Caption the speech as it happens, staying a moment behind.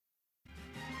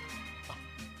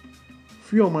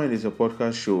Free Your Mind is a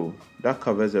podcast show that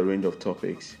covers a range of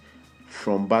topics,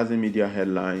 from buzzing media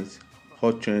headlines,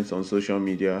 hot trends on social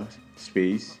media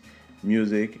space,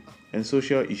 music, and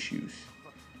social issues.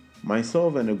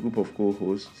 Myself and a group of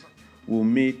co-hosts will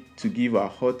meet to give our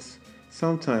hot,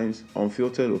 sometimes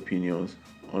unfiltered opinions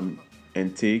on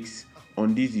and takes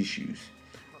on these issues.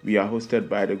 We are hosted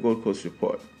by the Gold Coast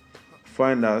Report.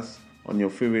 Find us on your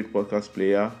favorite podcast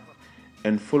player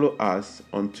and follow us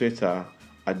on Twitter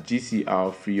at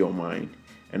GCR Free Your Mind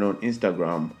and on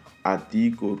Instagram at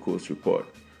The Gold Coast Report.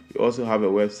 We also have a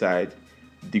website,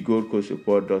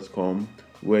 thegoldcoastreport.com,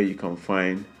 where you can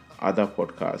find other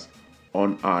podcasts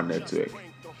on our network.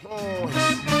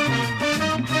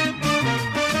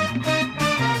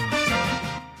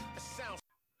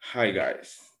 Hi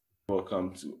guys,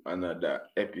 welcome to another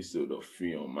episode of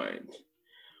Free Your Mind.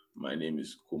 My name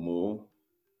is Kumo,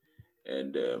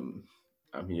 and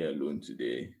I'm here alone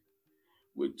today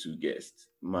with two guests.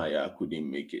 Maya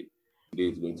couldn't make it.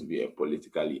 Today is going to be a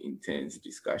politically intense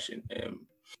discussion.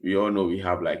 We all know we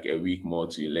have like a week more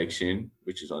to election,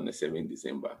 which is on the 7th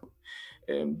December.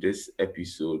 This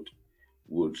episode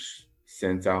would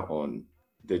center on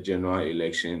the general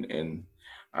election and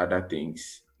other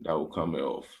things that will come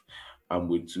off. I'm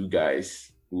with two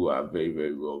guys who are very,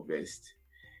 very well versed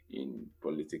in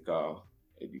political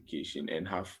education and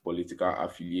have political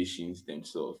affiliations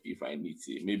themselves, if I need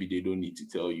to. Maybe they don't need to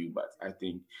tell you, but I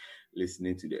think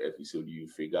listening to the episode, you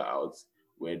figure out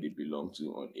where they belong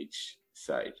to on each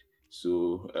side.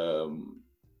 So,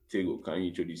 Tego, can you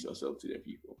introduce yourself to the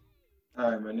people?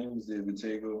 Hi, my name is David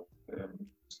Tego,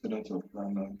 student of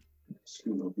London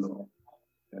School of Law.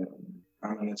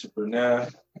 I'm an entrepreneur,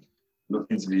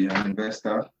 looking to be an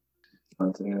investor,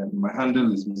 but my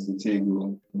handle is Mr.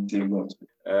 Tego.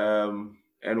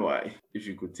 NY, if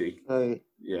you could take. Hi,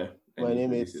 Yeah. my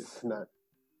name is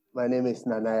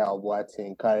Nanaya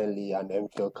Abuatin, currently an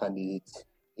MPhil candidate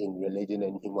in Religion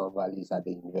and Human Values at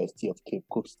the University of Cape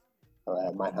Coast.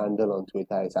 My handle on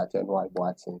Twitter is at NY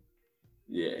Abuatin.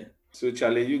 Yeah. So,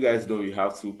 Charlie, you guys know we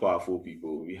have two powerful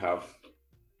people. We have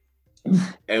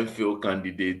MPhil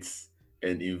candidates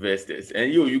and investors.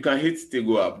 And you can hit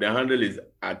Tego up. The handle is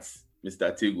at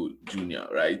Mr. Tego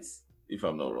Jr., right? If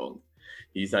I'm not wrong.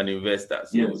 He's an investor.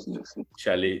 So, Yes.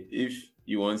 Charlie, if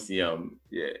you want to see him,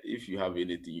 if you have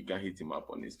anything, you can hit him up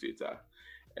on his Twitter.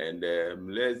 And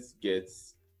let's get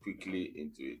quickly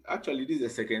into it. Actually, this is the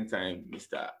second time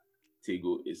Mr.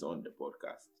 Tego is on the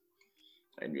podcast,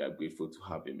 and we are grateful to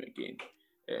have him again.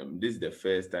 This is the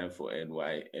first time for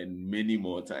NY and many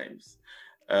more times.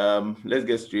 Let's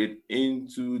get straight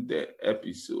into the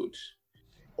episode.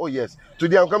 Oh yes,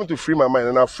 today I'm coming to free my mind,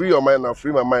 and I'll free your mind, and I'll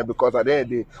free my mind, because at the end of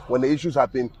the day, when the issues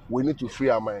happen, we need to free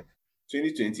our mind.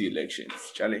 2020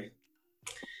 elections, Charlie.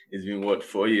 It's been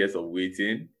 4 years of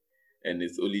waiting, and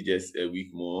it's only just a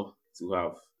week more to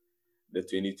have the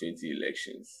 2020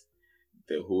 elections.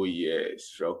 The whole year is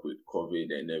struck with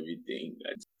COVID and everything.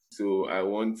 So I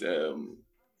want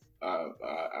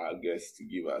our guests to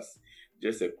give us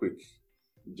just a quick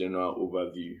general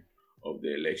overview of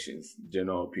the elections,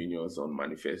 general opinions on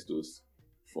manifestos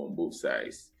from both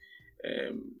sides.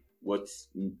 What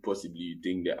possibly you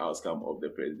think the outcome of the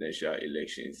presidential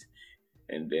elections,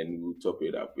 and then we'll top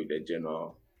it up with a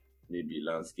general maybe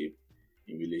landscape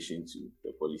in relation to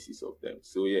the policies of them.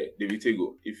 So David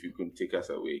Tego, if you can take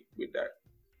us away with that.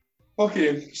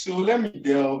 Okay, so let me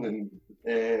delve in.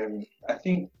 I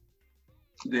think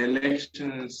the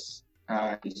elections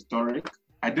are historic.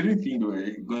 I didn't think they were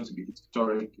going to be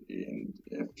historic in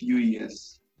a few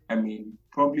years. I mean,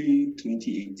 probably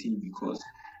 2018, because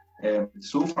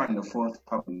so far in the Fourth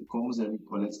Republic, almost every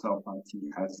political party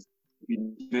has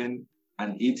been given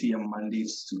an 8-year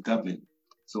mandate to govern.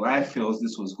 So I felt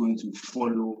this was going to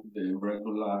follow the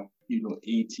regular,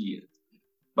 8 years.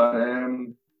 But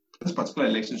this particular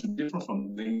election should be different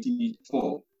from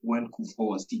 1994, when Kufuor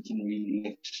was seeking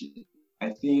re-election. I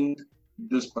think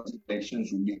this particular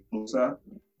elections will be closer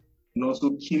and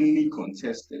also keenly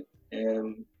contested.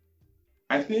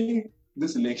 I think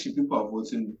this election, people are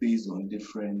voting based on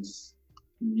different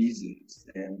reasons.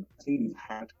 I think we've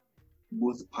had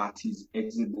both parties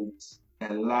exhibit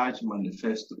a large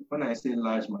manifesto. When I say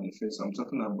large manifesto, I'm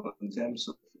talking about in terms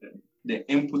of the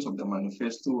input of the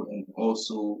manifesto and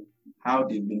also how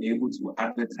they've been able to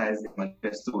advertise the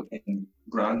manifesto and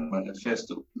brand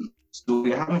manifesto. So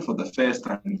we're having, for the first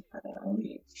time,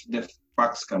 the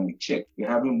facts can be checked. We're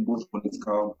having both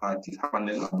political parties have an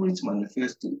elaborate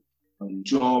manifesto on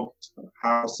jobs, on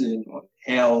housing, on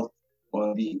health,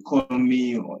 on the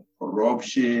economy, on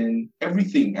corruption,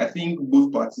 everything. I think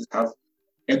both parties have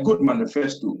a good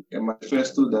manifesto, a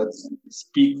manifesto that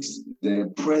speaks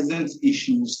the present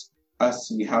issues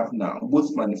as we have now.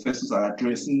 Both manifestos are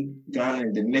addressing Ghana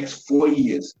in the next 4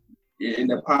 years. In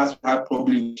the past, we had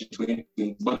probably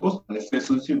 2020, but both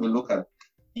manifestos, if you look at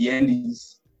the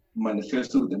ND's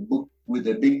manifesto, the book with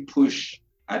a big push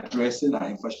addressing our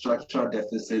infrastructure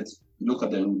deficits, look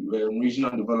at the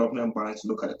regional development banks,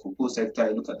 look at the cocoa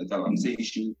sector, look at the Galamsey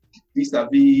issue.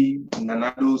 Vis-a-vis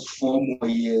Nana Addo's 4 more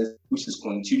years, which is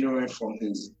continuing from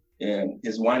his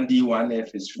 1D,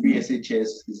 1F, his free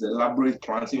SHS, his elaborate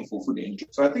planting for food and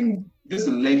drink. So I think this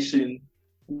election,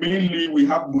 mainly we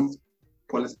have both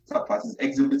political parties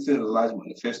exhibiting a large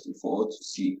manifesto for all to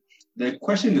see. The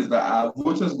question is that are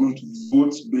voters going to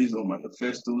vote based on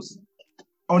manifestos?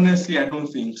 Honestly, I don't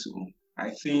think so. I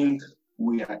think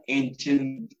we are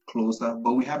inching closer,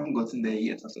 but we haven't gotten there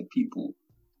yet as a people.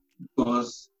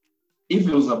 Because if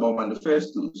it was about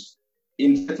manifestos,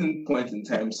 in certain points in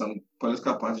time, some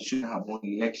political parties should have won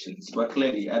elections. But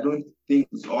clearly, I don't think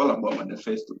it's all about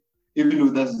manifesto. Even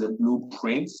though that's the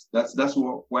blueprint, that's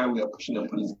why we are pushing the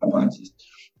political parties.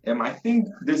 I think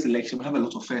this election, we have a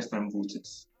lot of first-time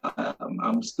voters.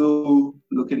 I'm still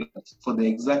looking for the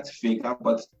exact figure,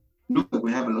 but look like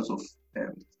we have a lot of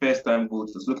first-time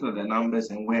voters. Looking at the numbers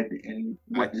and where they end.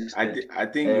 I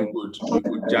think we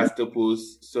could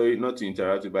juxtapose. Sorry, not to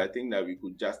interrupt you, but I think that we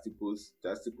could juxtapose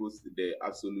the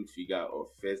absolute figure of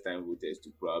first-time voters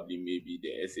to probably maybe the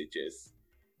SHS.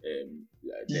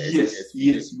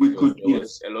 Yes, we could.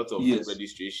 Yes, a lot of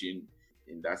registration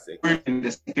in that sector. In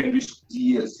the secondary school,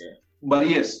 yes. Yeah. But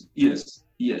yes.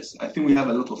 I think we have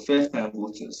a lot of first-time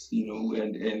voters,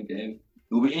 and it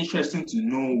will be interesting to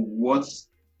know what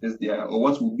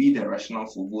will be the rationale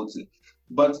for voting.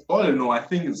 But all in all, I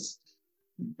think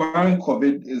barring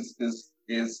COVID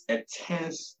is a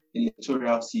tense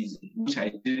electoral season, which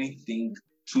I didn't think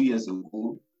 2 years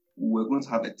ago we were going to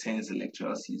have a tense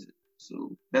electoral season.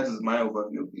 So that is my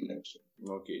overview of the election.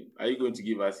 Okay. Are you going to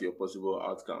give us your possible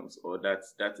outcomes, or that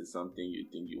is something you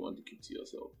think you want to keep to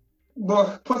yourself?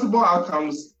 But possible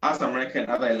outcomes, as America and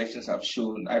other elections have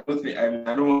shown, I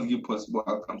don't want to give possible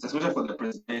outcomes, especially for the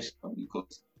presidential,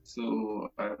 because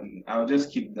I'll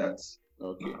just keep that.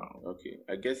 Okay.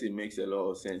 I guess it makes a lot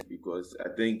of sense because I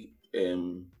think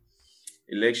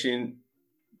election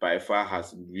by far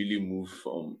has really moved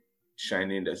from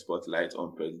shining the spotlight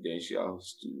on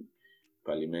presidentials to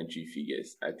parliamentary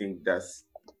figures. I think that's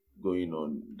going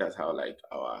on. That's how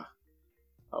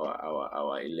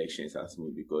our elections has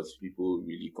moved, because people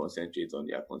really concentrate on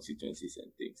their constituencies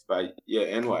and things. But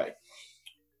yeah, NY,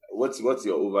 what's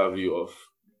your overview of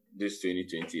this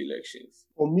 2020 elections?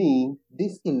 For me,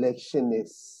 this election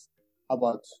is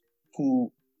about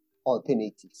two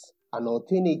alternatives. An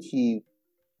alternative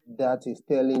that is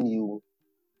telling you,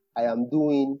 I am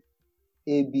doing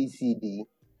A, B, C, D.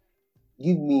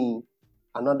 Give me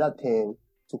another term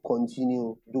to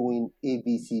continue doing A,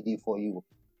 B, C, D for you.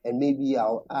 And maybe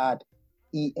I'll add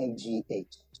E, F, G,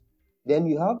 H. Then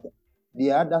you have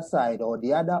the other side, or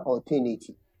the other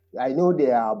alternative. I know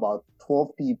there are about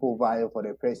 12 people vying for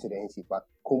the presidency, but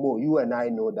Komo, you and I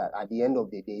know that at the end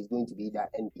of the day, it's going to be that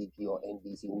NPP or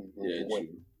NDC who is going to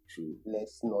win. True.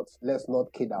 Let's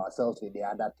not kid ourselves with the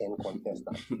other 10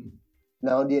 contestants.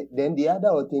 Now, then the other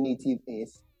alternative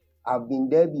is, I've been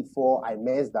there before, I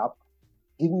messed up.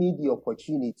 Give me the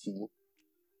opportunity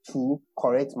to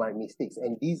correct my mistakes.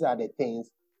 And these are the things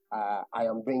I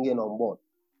am bringing on board.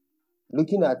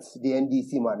 Looking at the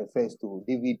NDC manifesto,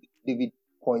 David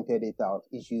pointed it out,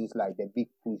 issues like the big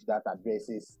push that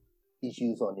addresses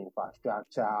issues on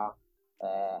infrastructure,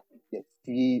 the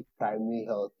free primary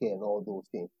healthcare and all those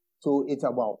things. So it's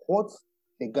about what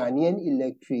the Ghanaian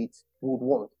electorate would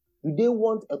want. Do they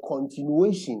want a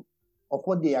continuation of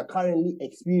what they are currently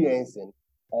experiencing,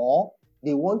 or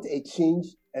they want a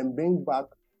change and bring back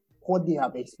what they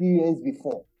have experienced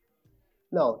before?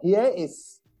 Now, here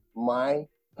is my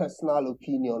personal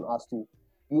opinion as to,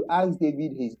 you asked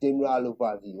David his general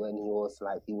overview and he was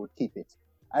like, he would keep it.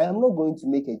 I am not going to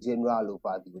make a general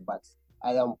overview, but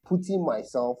I am putting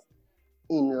myself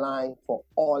in line for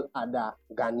all other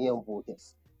Ghanaian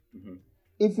voters. Mm-hmm.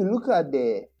 If you look at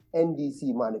the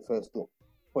NDC manifesto,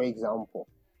 for example,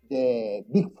 the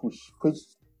big push, which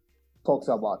talks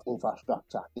about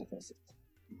infrastructure deficit.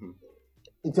 Mm-hmm.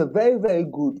 It's a very, very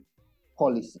good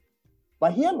policy.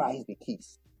 But here lies the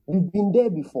case. We've been there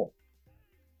before.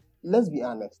 Let's be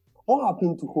honest. What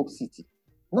happened to Hope City?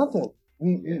 Nothing.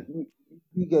 Do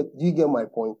you get my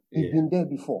point? We've been there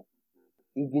before.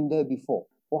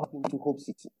 What happened to Hope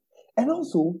City? And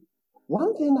also,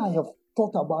 one thing I have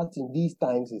thought about in these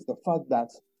times is the fact that,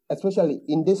 especially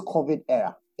in this COVID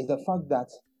era, is the fact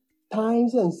that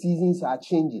times and seasons are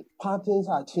changing, patterns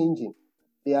are changing.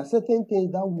 There are certain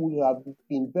things that would have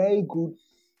been very good,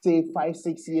 say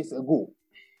 5-6 years ago.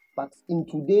 But in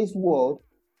today's world,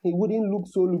 it wouldn't look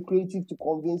so lucrative to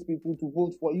convince people to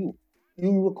vote for you.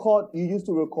 You used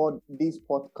to record this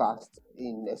podcast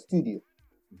in a studio,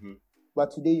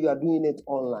 but today you are doing it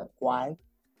online. Why?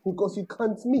 Because you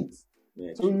can't meet.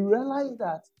 Yeah, so you realize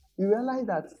that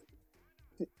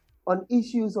on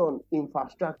issues on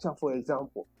infrastructure, for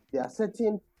example, there are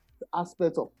certain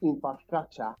aspects of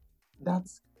infrastructure that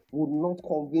would not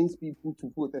convince people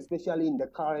to vote, especially in the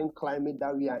current climate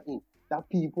that we are in, that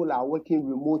people are working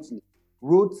remotely.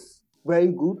 Roads, very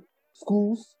good.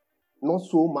 Schools, not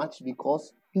so much,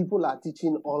 because people are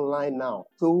teaching online now.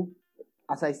 So,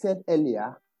 as I said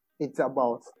earlier, it's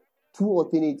about two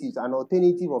alternatives. An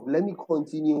alternative of let me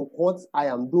continue what I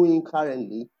am doing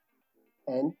currently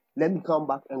and let me come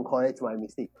back and correct my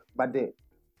mistake. But the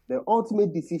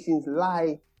ultimate decisions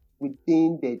lie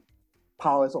within the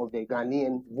powers of the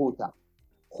Ghanaian voter,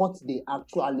 what they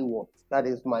actually want. That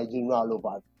is my general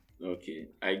overview. Okay,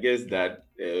 I guess that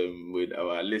with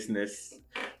our listeners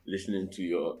listening to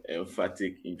your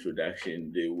emphatic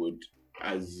introduction, they would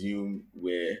assume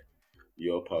where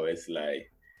your powers lie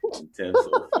in terms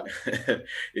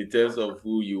of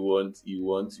who you want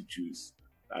to choose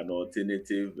an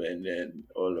alternative and then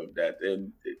all of that.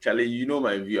 And Charlie, you know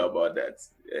my view about that.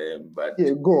 But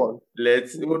yeah, go on. We'll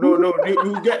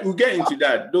get into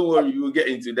that. Don't worry, we'll get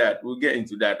into that.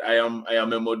 I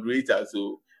am a moderator,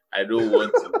 so I don't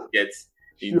want to get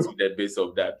into the bits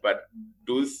of that. But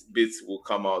those bits will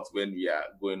come out when we are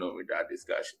going on with our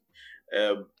discussion.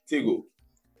 Tego,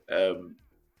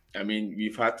 I mean,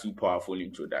 we've had two powerful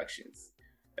introductions,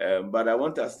 but I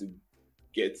want us to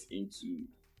get into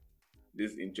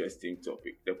this interesting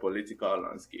topic, the political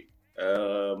landscape.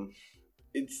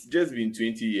 It's just been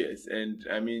 20 years, and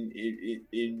I mean,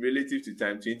 in relative to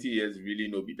time, 20 years really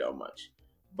not be that much.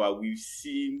 But we've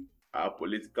seen our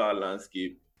political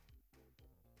landscape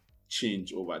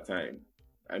change over time.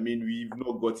 I mean, we've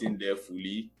not gotten there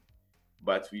fully,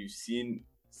 but we've seen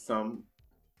some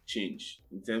change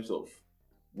in terms of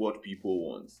what people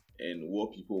want and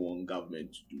what people want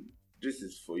government to do. This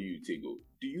is for you, Tego.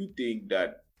 Do you think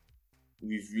that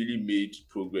we've really made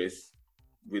progress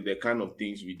with the kind of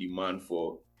things we demand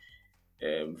for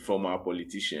from our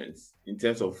politicians in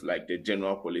terms of like the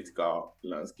general political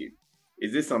landscape?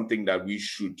 Is this something that we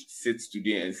should sit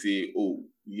today and say, oh,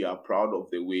 we are proud of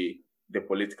the way the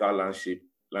political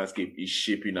landscape is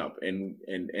shaping up and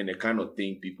the kind of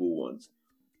thing people want?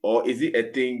 Or is it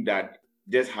a thing that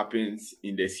just happens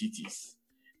in the cities?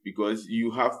 Because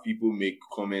you have people make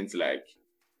comments like,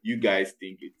 you guys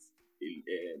think it's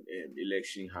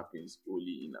election happens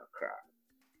only in Accra.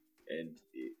 And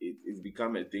it's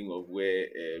become a thing of where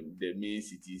the main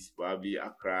cities, probably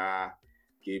Accra,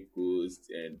 Cape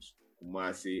Coast, and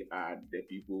Kumasi, are the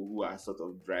people who are sort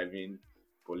of driving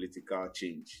political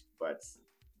change. But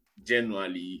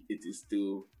generally, it is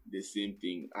still the same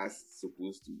thing as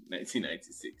opposed to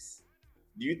 1996.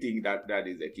 Do you think that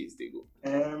is the case, Tego?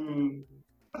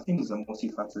 I think this is a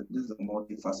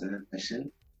multifaceted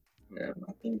question.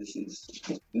 I think this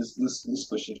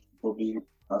question should probably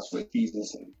ask for a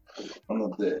thesis in one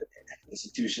of the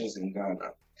institutions in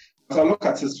Ghana. If I look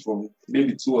at this from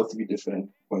maybe 2 or 3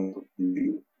 different points of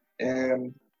view.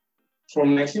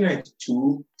 From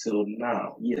 1992 till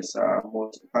now, yes, our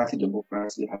multi-party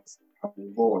democracy has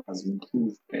evolved, has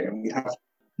improved. We have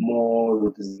more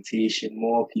representation,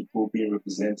 more people being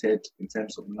represented in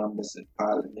terms of numbers in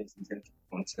parliament, in terms of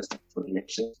contesting for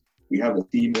elections. We have a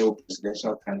female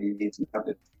presidential candidate. We have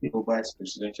a female vice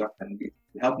presidential candidate.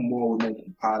 We have more women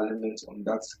in parliament on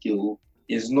that scale.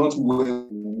 It's not where we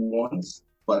want,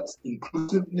 but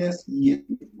inclusiveness, yes,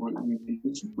 we've been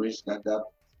able to bridge that gap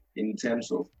in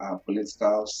terms of our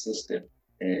political system.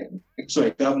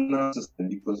 Governance system,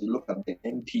 because you look at the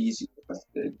MPs, you look at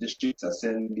the district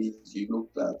assemblies, you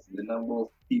look at the number of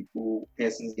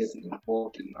persons getting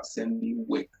involved in assembly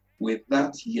work. With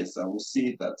that, yes, I will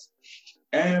say that.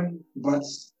 But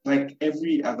like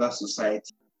every other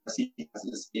society, it has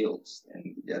its ills,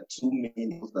 and there are 2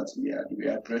 main ills that we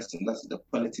are addressing. That's the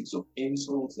politics of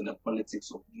insults and the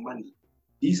politics of money.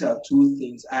 These are 2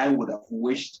 things I would have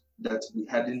wished that we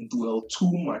hadn't dwelled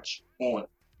too much on,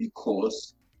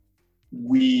 because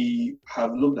we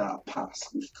have looked at our past.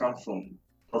 We've come from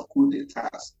coup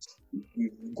d'etats.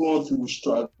 We've gone through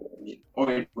struggle. I mean,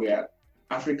 or we're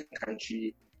African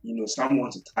country, some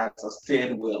want to tax us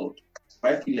third world.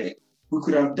 I feel like we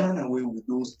could have done away with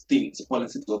those things,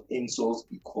 politics of insults,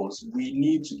 because we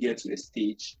need to get to a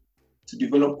stage to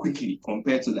develop quickly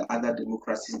compared to the other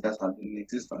democracies that have been in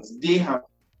existence. They have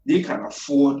they can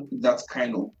afford that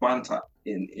kind of banter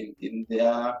in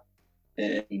their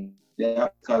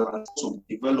balance of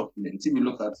development. If you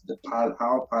look at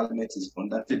how Parliament is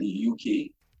conducted in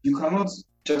UK, you cannot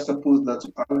just oppose that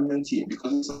to Parliament here,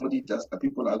 because if somebody does that,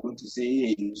 people are going to say,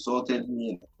 hey, you insulted me,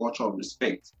 in a culture of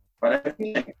respect. But I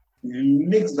think like,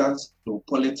 makes that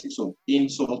politics of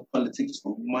insult, politics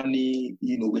of money.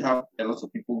 We have a lot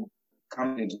of people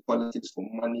coming into politics for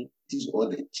money, or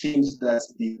the change that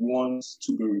they want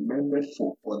to be remembered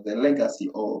for, or the legacy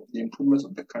or the improvement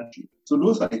of the country. So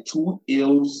those are the two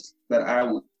ills that I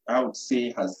would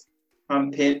say has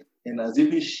hampered and has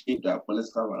even shaped our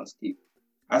political landscape.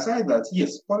 Aside that,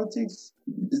 yes, politics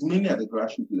is mainly at the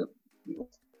grassroots level.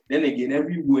 Then again,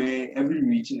 everywhere, every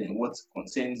region and what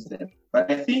concerns them. But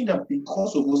I think that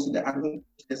because of also the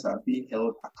advocates are being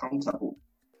held accountable,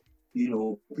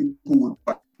 people would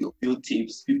back your field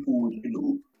tapes, people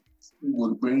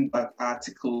would bring back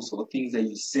articles or things that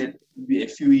you said maybe a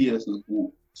few years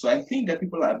ago. So I think that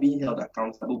people are being held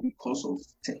accountable because of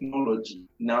technology.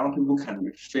 Now people can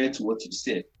refer to what you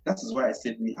said. That is why I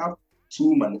said we have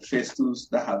two manifestos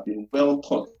that have been well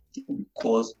thought,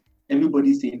 because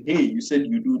everybody's saying, hey, you said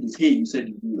you do this, hey, you said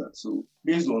you do that. So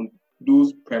based on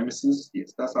those premises,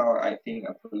 yes, that's how I think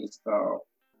a political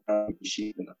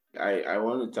shaping. I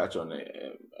want to touch on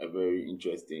a very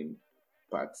interesting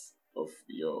part of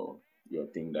your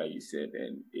thing that you said,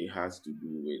 and it has to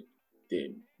do with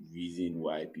the reason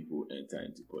why people enter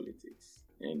into politics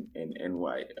and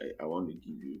why. I want to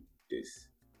give you this.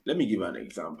 Let me give an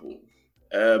example.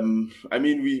 I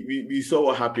mean, we saw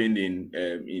what happened in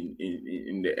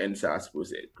the NSAS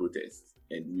protest,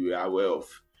 and we are aware of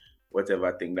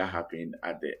whatever thing that happened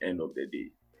at the end of the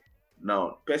day.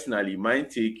 Now, personally, my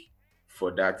take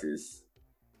for that is,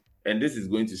 and this is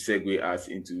going to segue us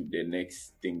into the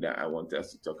next thing that I want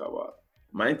us to talk about.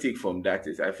 My take from that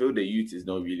is, I feel the youth is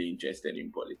not really interested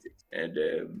in politics, and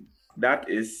that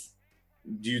is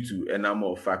due to a number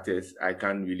of factors. I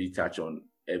can't really touch on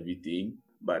everything,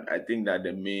 but I think that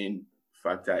the main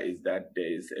factor is that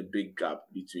there is a big gap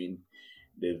between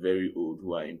the very old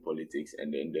who are in politics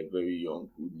and then the very young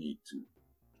who need to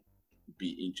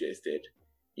be interested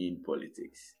in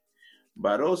politics.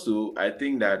 But also, I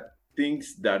think that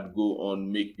things that go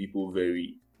on make people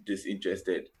very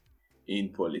disinterested in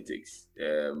politics.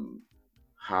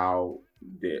 How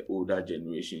the older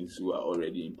generations who are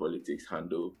already in politics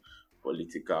handle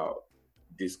political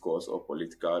discourse or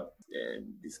political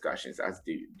discussions, as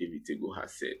David Tego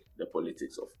has said, the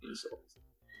politics of insult.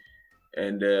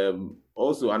 And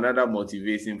also another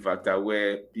motivating factor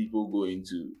where people go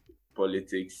into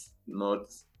politics not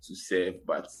to serve,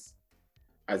 but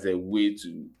as a way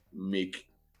to make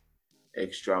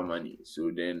extra money. So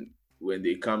then when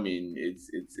they come in,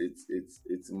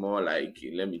 it's more like,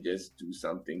 let me just do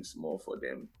something small for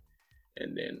them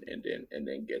and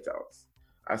then get out.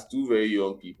 As two very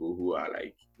young people who are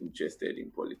like interested in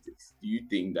politics, do you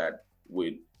think that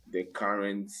with the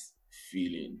current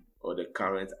feeling or the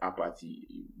current apathy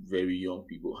very young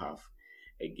people have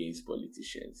against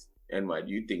politicians, and why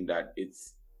do you think that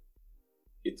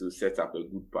it will set up a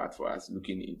good path for us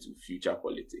looking into future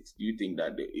politics? Do you think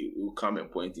that it will come a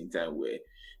point in time where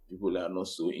people are not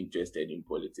so interested in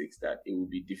politics that it will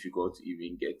be difficult to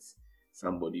even get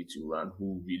somebody to run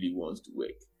who really wants to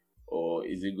work? Or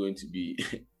is it going to be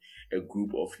a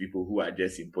group of people who are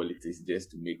just in politics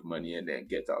just to make money and then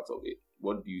get out of it?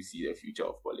 What do you see the future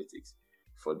of politics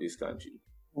for this country?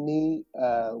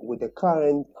 With the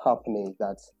current happenings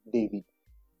that David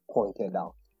pointed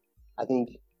out, I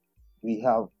think we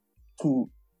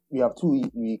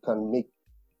can make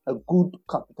a good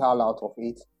capital out of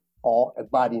it or a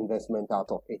bad investment out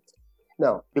of it.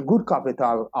 Now, the good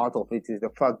capital out of it is the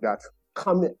fact that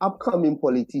upcoming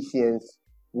politicians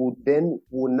will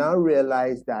now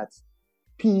realize that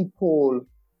people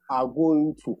are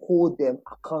going to hold them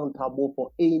accountable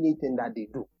for anything that they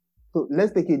do. So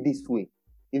let's take it this way.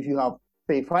 If you have,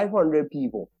 say, 500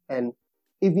 people and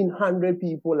even 100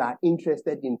 people are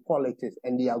interested in politics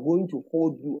and they are going to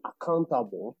hold you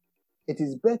accountable, it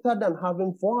is better than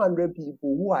having 400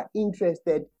 people who are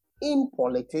interested in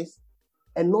politics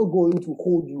and not going to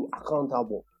hold you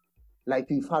accountable like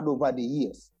we've had over the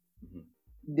years. Mm-hmm.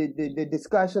 The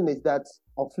discussion is that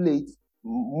of late,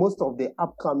 most of the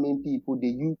upcoming people,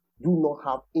 they do not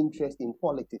have interest in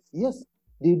politics. Yes,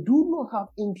 they do not have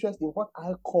interest in what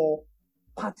I call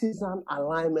partisan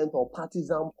alignment or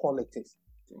partisan politics,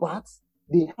 but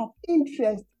they have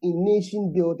interest in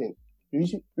nation building. We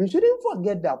shouldn't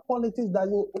forget that politics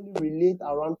doesn't only relate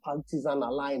around partisan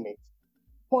alignment.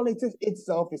 Politics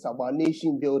itself is about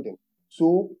nation building.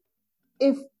 So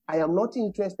if I am not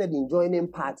interested in joining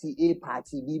party A,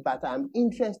 party B, but I'm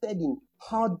interested in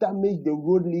how damaged the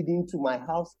road leading to my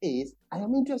house is. I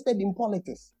am interested in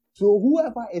politics. So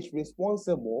whoever is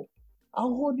responsible,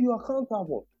 I'll hold you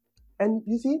accountable. And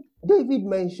you see, David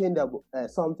mentioned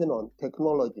something on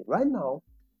technology. Right now,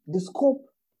 the scope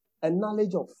and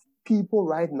knowledge of people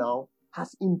right now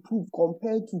has improved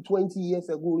compared to 20 years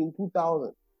ago in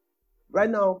 2000. Right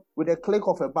now, with a click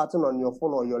of a button on your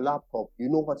phone or your laptop, you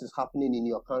know what is happening in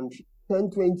your country. 10,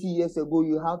 20 years ago,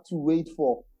 you had to wait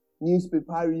for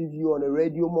newspaper review on a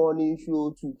radio morning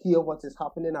show to hear what is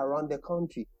happening around the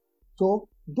country. So,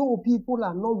 though people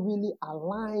are not really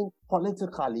aligned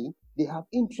politically, they have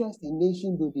interest in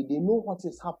nation building. They know what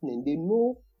is happening. They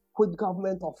know which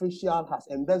government official has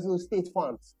embezzled state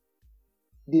funds.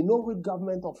 They know which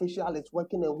government official is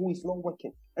working and who is not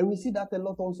working. And we see that a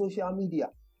lot on social media.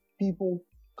 People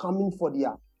coming for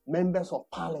their members of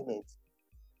parliament.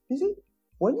 You see,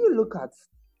 when you look at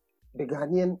the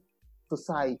Ghanaian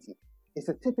society, it's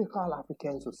a typical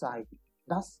African society.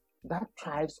 That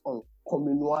thrives on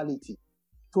communality.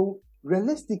 So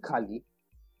realistically,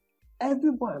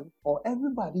 everyone or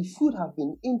everybody should have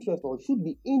been interested or should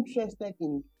be interested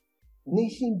in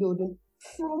nation building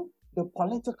from the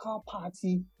political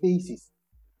party basis.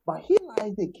 But here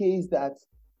lies the case that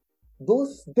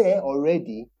those there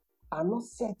already are not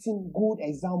setting good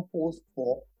examples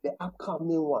for the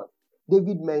upcoming one.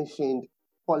 David mentioned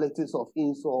politics of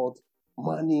insult,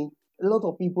 money. A lot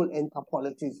of people enter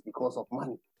politics because of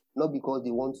money, not because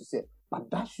they want to say.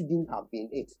 But that shouldn't have been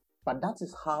it. But that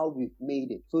is how we've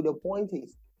made it. So the point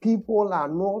is, people are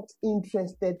not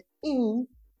interested in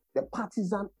the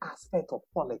partisan aspect of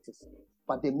politics.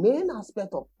 But the main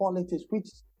aspect of politics, which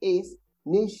is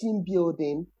nation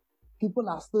building, people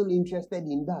are still interested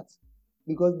in that.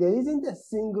 Because there isn't a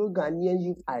single Ghanaian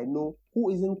youth I know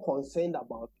who isn't concerned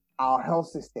about our health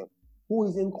system, who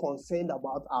isn't concerned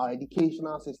about our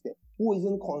educational system, who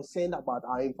isn't concerned about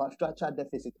our infrastructure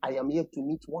deficit. I am yet to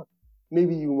meet one.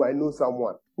 Maybe you might know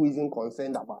someone who isn't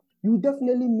concerned about. You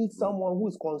definitely meet someone who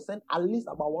is concerned at least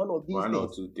about one of these things. One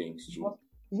or two things, true.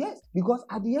 Yes, because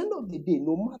at the end of the day,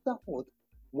 no matter what,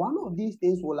 one of these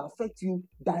things will affect you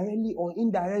directly or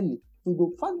indirectly. So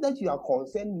the fact that you are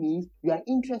concerned means you are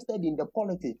interested in the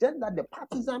politics. Just that the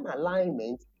partisan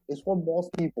alignment is what bores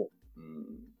people.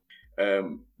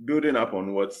 Building up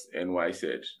on what NY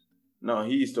said, now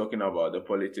he is talking about the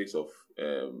politics of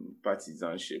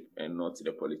partisanship and not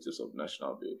the politics of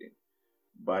national building.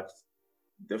 But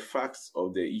the facts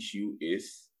of the issue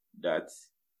is that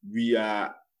we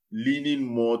are leaning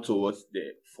more towards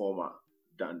the former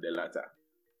than the latter.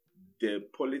 The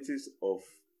politics of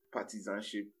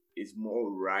partisanship is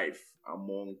more rife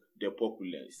among the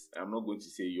populace. I'm not going to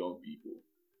say young people,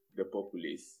 the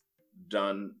populace,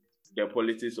 than the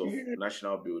politics of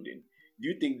national building. Do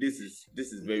you think this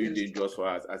is very dangerous for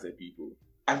us as a people?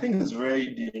 I think it's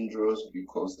very dangerous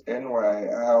because NY,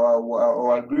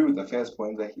 I agree with the first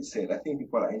point that he said. I think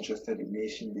people are interested in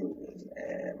nation building.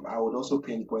 I would also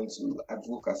pinpoint to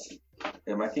advocacy.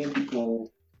 I think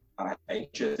people are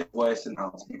interested in voicing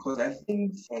out because I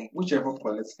think from whichever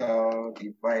political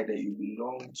divide that you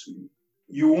belong to,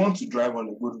 you want to drive on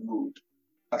a good road.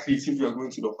 At least if you're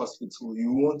going to the hospital,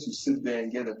 you want to sit there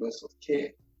and get the best of care.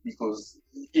 Because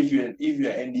if you're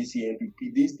NDC,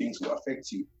 NPP, these things will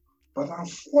affect you. But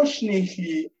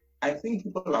unfortunately, I think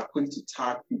people are quick to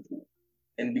tag people.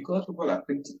 And because people are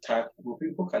quick to tag people,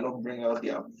 people cannot bring out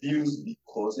their views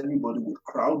because everybody would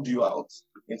crowd you out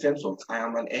in terms of I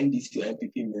am an NDC or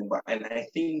NPP member. And I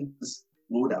think this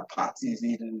road at parties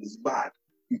is bad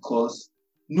because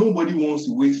nobody wants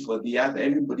to wait for the other.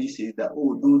 Everybody says that,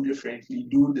 oh, do differently,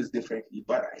 do this differently.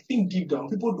 But I think deep down,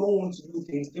 people don't want to do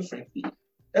things differently.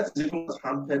 That's even what's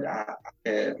hampered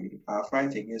our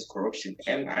fight against corruption.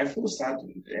 And I feel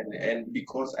saddened and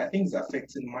because I think it's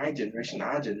affecting my generation,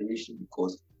 our generation,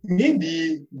 because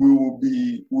maybe we would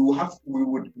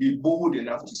be bold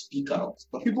enough to speak out.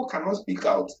 But people cannot speak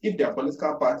out. If their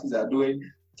political parties are doing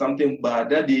something bad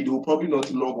that day, they'll probably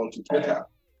not log on to Twitter.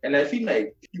 And I feel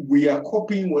like we are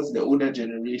copying what the older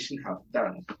generation have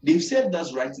done. They've said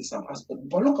that's right in some aspects,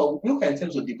 but look at in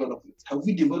terms of development. Have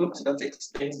we developed to that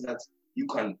extent that you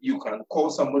can call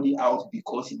somebody out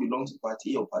because he belongs to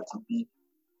party A or party B?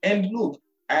 And look,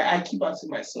 I keep asking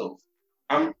myself,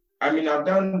 I've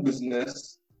done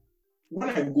business. When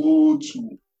I go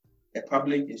to a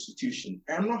public institution,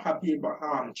 I'm not happy about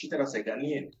how I'm treated as a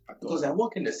Ghanaian because I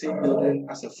work in the same building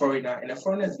as a foreigner, and a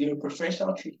foreigner is given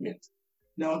preferential treatment.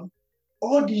 Now,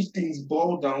 all these things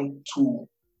boil down to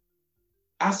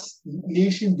us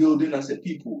nation building as a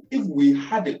people. If we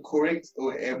had a correct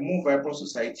or a more vibrant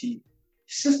society,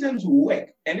 systems will work.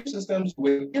 And if systems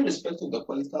work, irrespective of the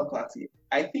political party,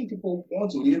 I think people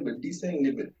want to live a decent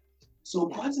living. So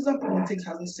partisan politics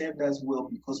hasn't served us well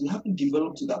because we haven't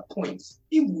developed to that point.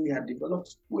 If we had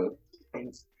developed well,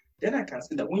 then I can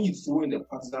say that when you throw in the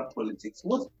partisan politics,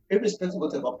 irrespective of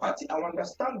whatever party, I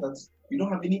understand that you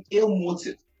don't have any ill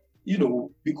motive,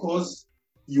 because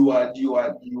you are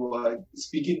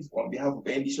speaking on behalf of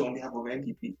NDC, on behalf of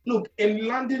NPP. Look, in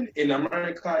London, in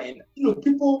America,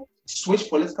 people switch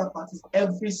political parties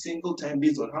every single time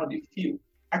based on how they feel.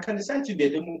 I can decide to be a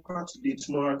Democrat today,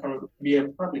 tomorrow I can be a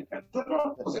Republican.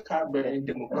 Donald was a card-bearing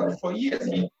Democrat for years.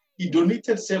 He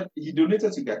donated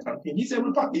to their campaign. He's a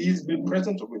Republican. He's been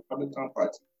president of the Republican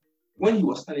Party. When he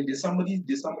was standing, did somebody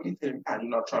tell him, you're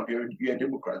not Trump, you're a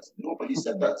Democrat? Nobody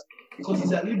said that because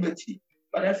he's a liberty.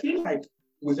 But I feel like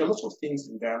with a lot of things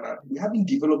in Ghana, we haven't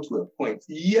developed to a point.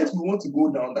 Yet we want to go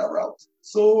down that route.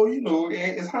 So,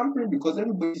 it's hampering because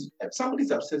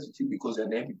somebody's upset with you because you're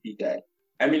an NPP guy.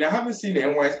 I mean, I haven't seen the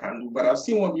NY's handle, but I've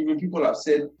seen what even people have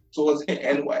said towards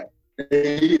NY.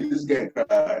 This guy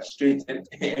straight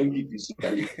MVP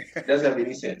Super League. Doesn't have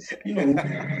any sense.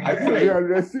 I feel like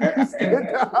that's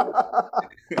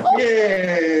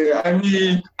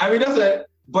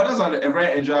a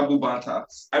very enjoyable banter.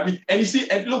 I mean,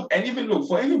 and even look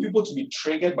for any people to be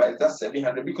triggered by that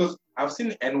 700 because I've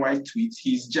seen NY tweets.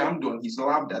 He's jammed on, he's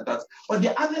laughed at that. But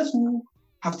the others who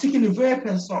have taken it very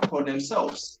personal for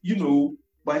themselves,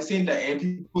 by saying that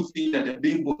people think that they're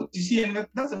being bold. You see, and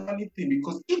that's a funny thing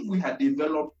because if we had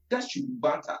developed, that should be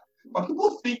banter. But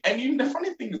people think, and even the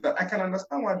funny thing is that I can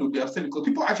understand why they'll be upset because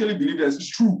people actually believe that it's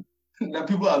true that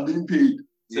people are being paid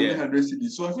 700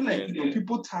 cedis. So I feel like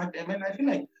people tag them, and I feel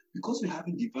like because we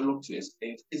haven't developed to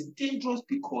extent, it's dangerous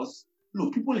because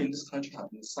people in this country have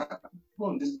been sacked.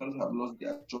 People in this country have lost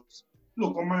their jobs.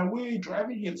 Look, on my way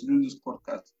driving here to do this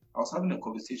podcast, I was having a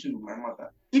conversation with my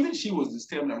mother. Even she was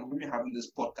disturbed that I'm even having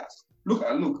this podcast. Look,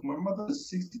 my mother is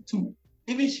 62.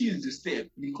 Even she is disturbed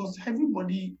because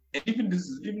everybody, and even though this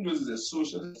is a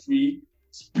social free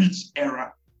speech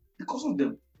era, because of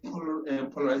the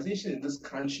polarization in this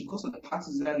country, because of the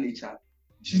partisan nature,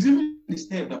 she's even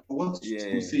disturbed about what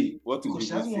to say. Because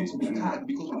she doesn't want to be tagged.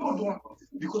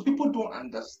 Because people don't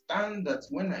understand that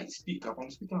when I speak up, I'm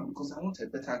speaking up because I want a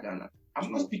better Ghana. I'm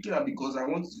not speaking up because I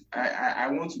want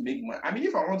to make money. I mean,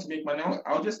 if I want to make money,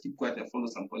 I'll just keep quiet and follow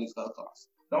some political class.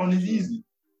 That one is easy.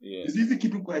 Yeah. It's easy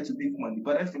keeping quiet to make money.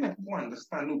 But I feel like people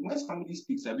understand. Look, when somebody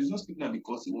speaks up, he's not speaking up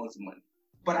because he wants money.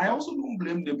 But I also don't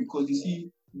blame them because you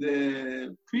see,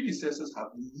 the predecessors have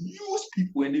used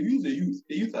people and they use the youth.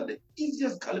 The youth are the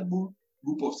easiest gullible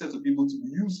group of sets of people to be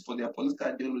used for their political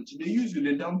ideology. They use you,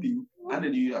 they dump you, and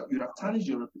then you have tarnished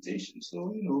your reputation.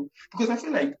 So, because I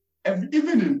feel like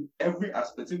even in every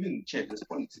aspect, even in church, there's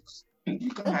politics.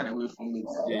 You can't hide away from it.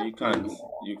 Yeah, you can't.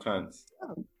 You can't.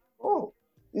 Oh,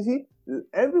 you see,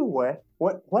 everywhere,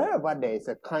 wherever there is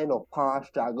a kind of power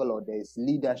struggle or there is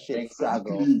leadership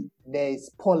struggle, there is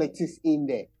politics in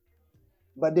there.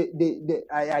 But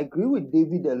I agree with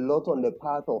David a lot on the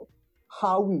part of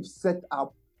how we've set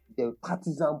up the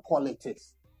partisan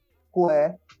politics,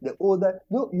 where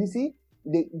you see,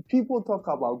 the people talk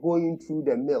about going through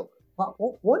the mill. But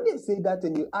when they say that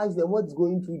and you ask them what's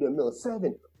going through the mill,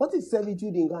 what is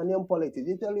servitude in Ghanaian politics?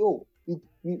 They tell you, we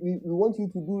want you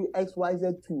to do X, Y, Z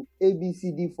to A, B,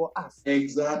 C, D for us.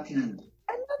 Exactly. And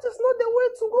that is not the way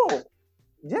to go.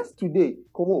 Just today,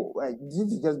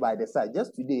 this is just by the side.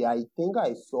 Just today, I think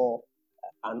I saw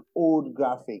an old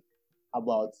graphic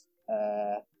about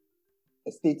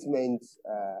a statement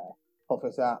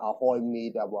Professor Ahoy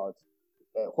made about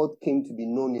what came to be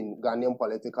known in Ghanaian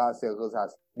political circles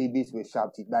as babies with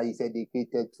sharp teeth. That he said they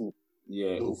catered to.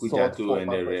 Yeah, Okujato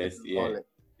and the rest. Yeah.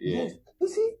 Yes. You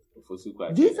see,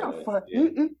 these are fun.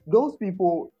 Yeah. Those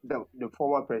people, the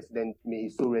former president, may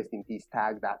so rest in peace,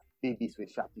 tagged as babies with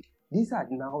sharp teeth. These are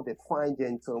now the fine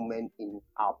gentlemen in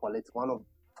our politics, one of the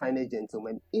finest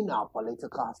gentlemen in our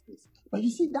political space. But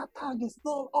you see, that tag is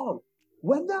still on.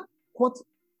 Whether what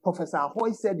Professor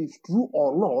Ahoy said is true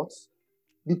or not,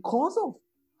 because of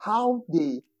how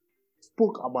they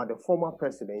spoke about the former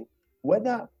president,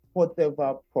 whether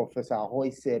whatever Professor Ahoy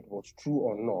said was true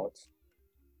or not,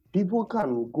 people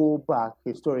can go back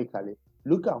historically,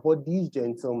 look at what these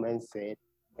gentlemen said,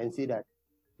 and say that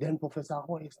then Professor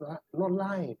Ahoy is not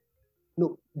lying.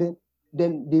 No, then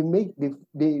they make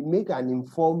an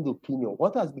informed opinion.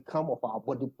 What has become of our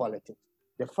body politics?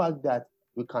 The fact that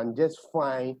we can just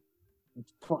find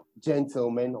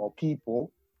gentlemen or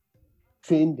people,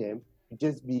 train them to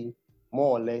just be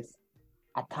more or less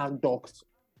attack dogs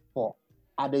for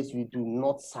others we do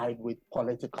not side with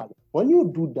politically. When you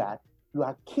do that, you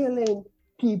are killing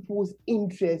people's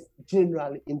interest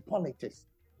generally in politics.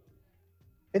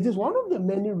 It is one of the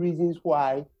many reasons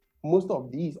why most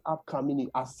of these upcoming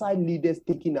aside leaders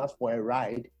taking us for a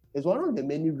ride, is one of the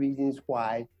many reasons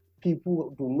why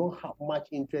people do not have much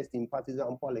interest in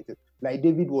partisan politics. Like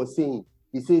David was saying,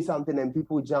 he says something and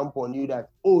people jump on you that,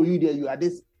 oh, you there, you are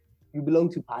this, you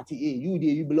belong to party A, you there,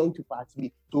 you belong to party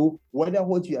B. So whether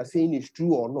what you are saying is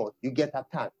true or not, you get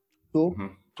attacked. So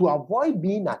to avoid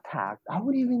being attacked, I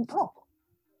wouldn't even talk.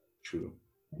 True.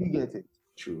 You get it?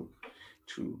 True.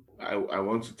 I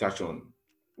want to touch on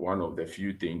one of the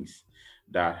few things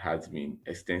that has been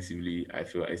extensively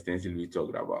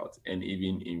talked about, and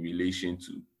even in relation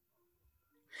to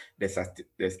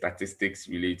the statistics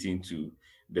relating to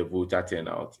the voter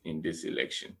turnout in this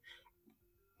election.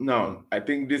 Now, I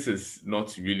think this is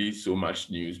not really so much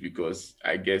news because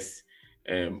I guess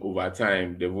over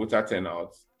time, the voter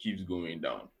turnout keeps going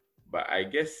down. But I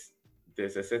guess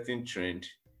there's a certain trend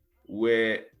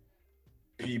where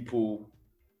people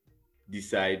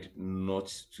decide not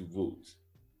to vote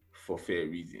for fair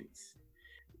reasons.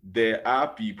 There are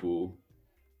people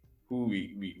who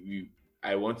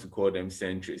I want to call them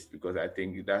centrists because I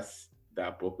think that's the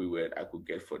appropriate word I could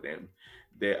get for them.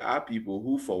 There are people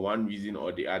who, for one reason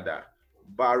or the other,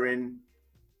 barring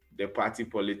the party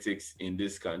politics in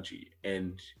this country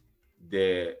and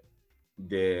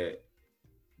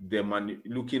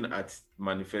looking at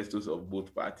manifestos of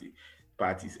both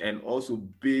parties, and also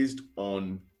based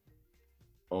on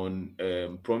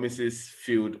promises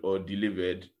failed or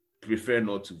delivered, prefer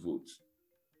not to vote.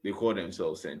 They call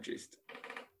themselves centrist.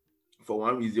 For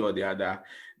one reason or the other,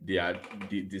 they are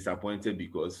disappointed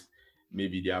because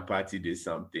maybe their party did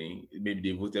something.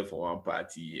 Maybe they voted for one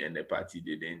party and the party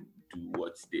didn't do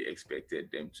what they expected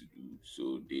them to do.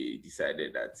 So they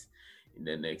decided that in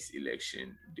the next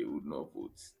election, they would not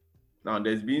vote. Now,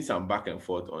 there's been some back and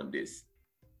forth on this.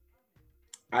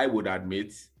 I would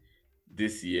admit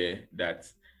this year that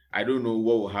I don't know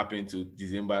what will happen to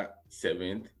December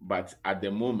 7th, but at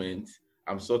the moment,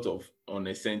 I'm sort of on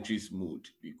a centrist mood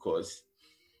because,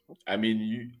 I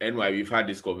mean, NY, we've had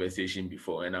this conversation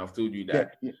before, and I've told you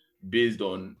that based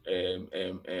on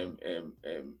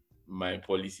my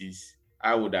policies,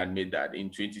 I would admit that in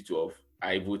 2012,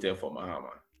 I voted for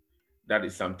Mahama. That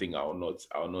is something I will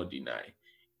not deny.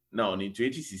 Now, in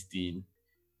 2016,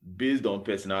 based on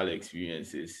personal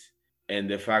experiences and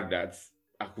the fact that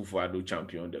Akufo-Addo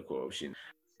championed the corruption,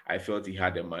 I felt he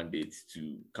had a mandate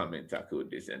to come and tackle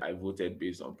this, and I voted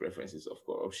based on preferences of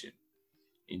corruption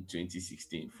in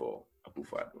 2016 for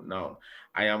Akufo-Addo. Now,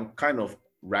 I am kind of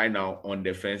right now on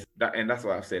the fence, and that's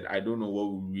what I've said. I don't know what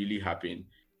will really happen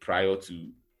prior to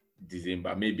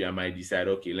December. Maybe I might decide,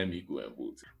 okay, let me go and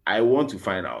vote. I want to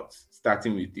find out,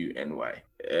 starting with you, NY,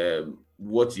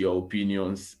 what your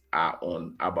opinions are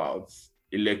on about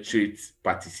electorate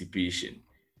participation.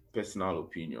 Personal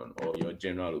opinion or your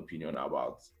general opinion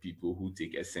about people who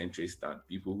take a centrist stand,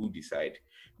 people who decide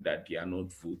that they are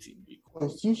not voting.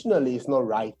 Constitutionally, it's not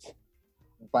right,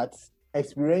 but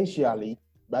experientially,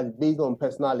 but based on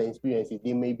personal experiences,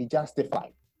 they may be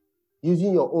justified.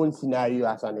 Using your own scenario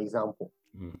as an example,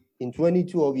 in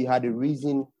 2012, you had a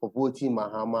reason for voting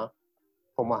for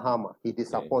Mahama. He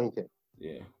disappointed.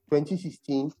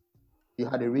 2016, you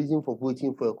had a reason for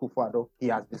voting for Akufo-Addo. He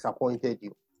has disappointed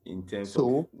you. In terms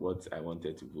of what I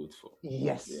wanted to vote for.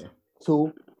 Yes. Yeah.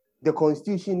 So the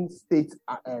Constitution states,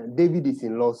 David is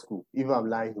in law school. If I'm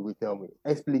lying, he will tell me.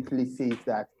 Explicitly says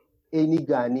that any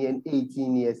Ghanaian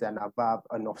 18 years and above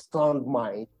and of sound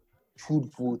mind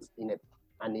should vote in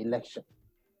an election.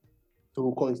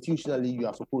 So constitutionally, you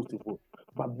are supposed to vote.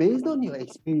 But based on your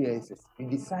experiences, you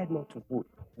decide not to vote.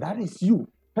 That is you.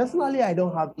 Personally, I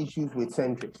don't have issues with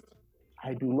centrists.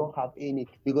 I do not have any,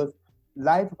 because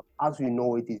life, as we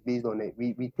know it, is based on it.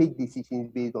 We take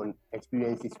decisions based on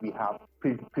experiences we have,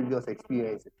 previous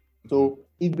experiences. So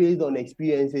if based on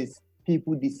experiences,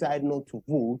 people decide not to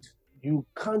vote, you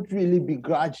can't really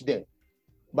begrudge them.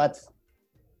 But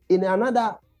in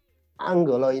another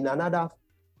angle or in another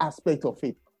aspect of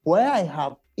it, where I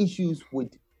have issues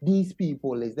with these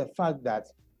people is the fact that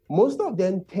most of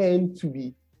them tend to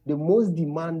be the most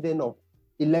demanding of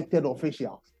elected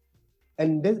officials.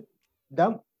 And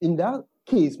in that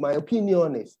case, my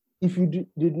opinion is, if you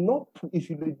did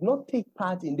not take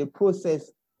part in the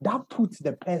process that puts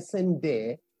the person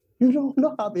there, you do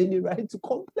not have any right to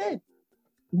complain.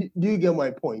 Do you get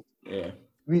my point? Yeah.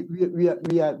 We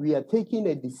are taking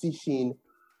a decision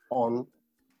on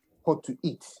what to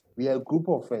eat. We are a group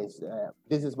of friends.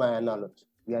 This is my analogy.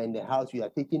 We are in the house. We are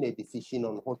taking a decision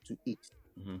on what to eat.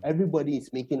 Everybody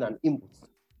is making an input.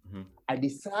 I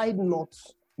decide not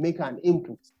to make an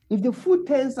input. If the food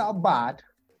turns out bad,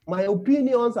 my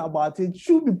opinions about it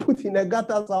should be put in a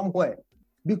gutter somewhere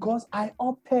because I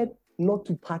opted not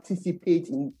to participate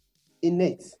in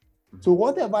it. So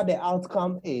whatever the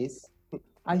outcome is,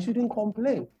 I shouldn't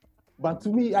complain. But to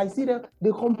me, I see that they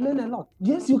complain a lot.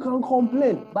 Yes, you can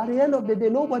complain. But at the end of the day,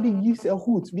 nobody gives a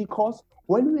hoot because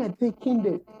when we are taking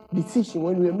the decision,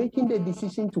 when we are making the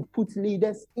decision to put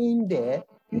leaders in there,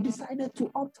 you decided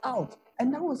to opt out.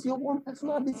 And that was your own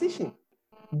personal decision.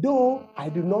 Though I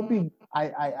do not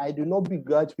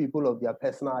begrudge people of their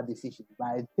personal decisions, but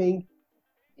I think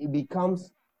it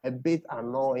becomes a bit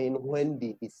annoying when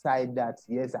they decide that,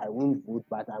 yes, I won't vote,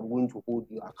 but I'm going to hold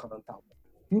you accountable.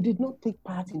 You did not take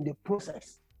part in the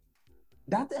process.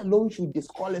 That alone should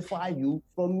disqualify you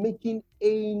from making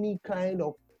any kind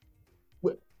of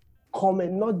but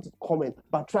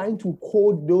trying to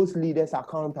hold those leaders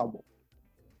accountable.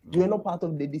 You are not part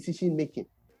of the decision making.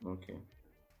 Okay.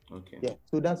 Yeah,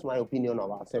 so that's my opinion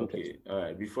about centrist. Okay, all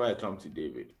right. Before I come to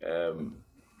David,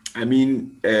 I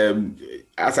mean,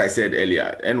 as I said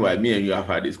earlier, anyway, me and you have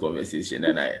had this conversation,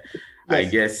 and yes. I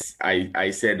guess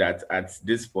I said that at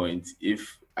this point,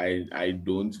 if I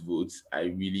don't vote, I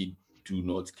really do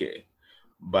not care.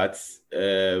 But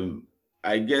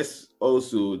I guess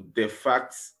also the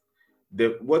facts,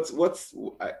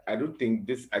 I don't think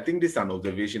this. I think this is an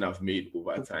observation I've made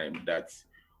over time that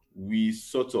we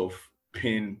sort of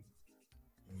pin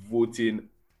voting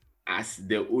as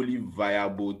the only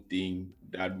viable thing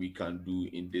that we can do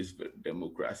in this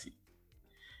democracy,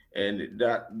 and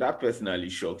that personally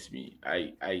shocks me.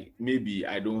 Maybe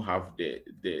I don't have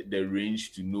the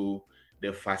range to know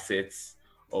the facets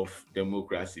of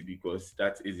democracy because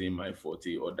that isn't my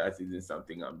forte or that isn't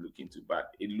something I'm looking to.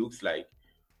 But it looks like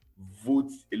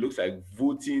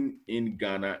voting in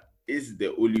Ghana is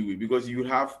the only way, because you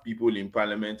have people in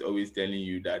parliament always telling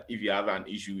you that if you have an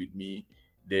issue with me,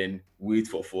 then wait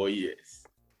for 4 years.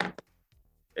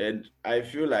 And I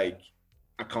feel like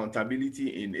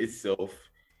accountability in itself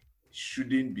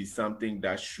shouldn't be something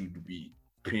that should be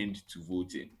pinned to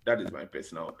voting. That is my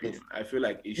personal opinion. I feel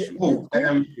like it should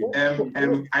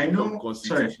I know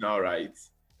constitutional rights.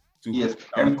 Yes,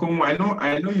 and Kumu,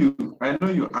 I know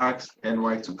you asked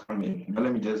NY to come in, but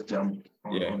let me just jump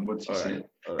on what you said.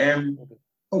 Right.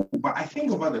 But I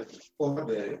think over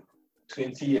the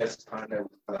 20 years span that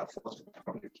we've had forced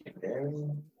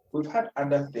Republican, we've had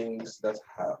other things that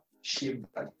have shaped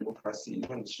our democracy,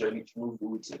 not necessarily through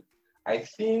voting. I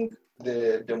think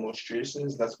the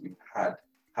demonstrations that we've had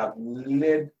have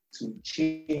led to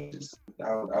changes.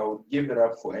 I would give it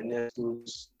up for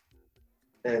Ernesto's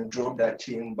drop that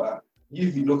chamber.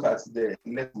 If you look at the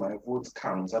Let My Vote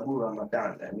Count, Abu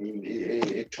Ramadan, I mean,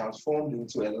 it transformed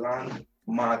into a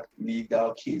landmark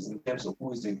legal case in terms of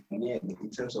who is in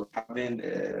terms of having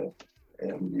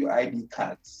your ID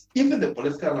cards. Even the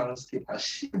political landscape has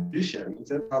shifted in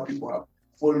terms of how people have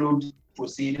followed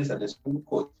proceedings at the Supreme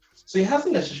Court. So it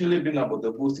hasn't necessarily been about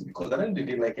the voting, because at the end of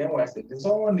the day, like NY said, it's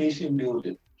all nation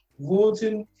building.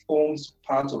 Voting forms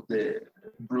part of the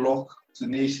block to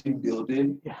nation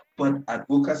building, but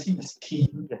advocacy is key,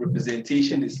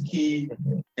 representation is key,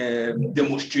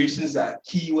 demonstrations are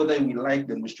key, whether we like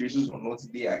demonstrations or not,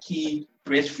 they are key,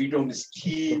 press freedom is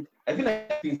key. I think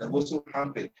that things have also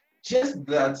happened. Just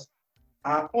that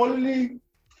our only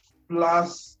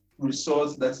last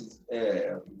resource, that is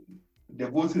the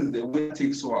voting, is the winner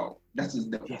takes all. That is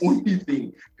the only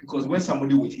thing, because when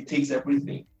somebody wins, he takes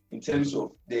everything. In terms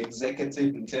of the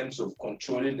executive, in terms of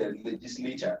controlling the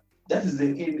legislature, that is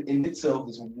in itself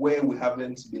is where we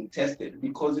haven't been tested.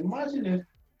 Because imagine if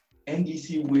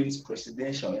NDC wins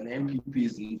presidential and MPP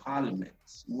is in parliament,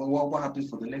 what happens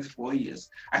for the next 4 years?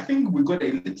 I think we got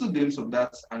a little glimpse of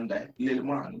that under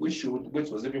Leleman, which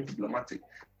was even problematic.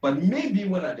 But maybe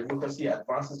when our democracy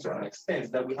advances to an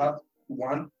extent that we have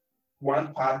one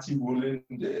party ruling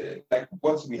like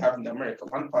what we have in America.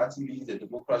 One party leads the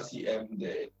democracy and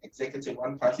the executive,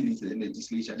 one party leads the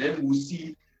legislature. Then we'll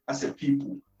see as a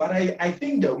people. But I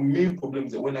think the main problem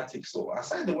is the winner takes all.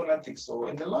 Aside the winner takes all,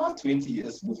 in the last 20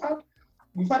 years, we've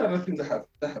had other things that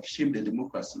have shaped the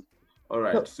democracy. All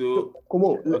right. So come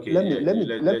on, let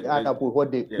me add up with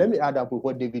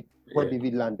what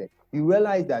David landed. You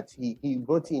realize that he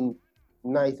brought in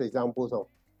nice examples of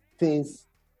things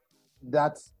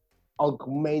that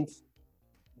augment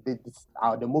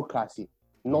our democracy,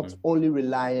 not only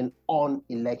relying on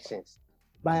elections.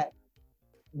 But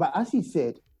as he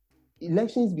said,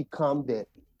 elections become the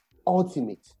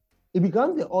ultimate. It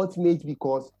becomes the ultimate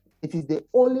because it is the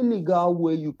only legal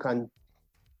way you can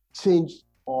change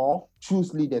or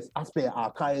choose leaders as per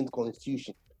our current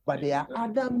constitution. But there are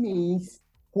other means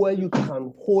where you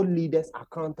can hold leaders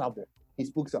accountable.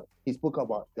 he spoke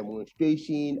about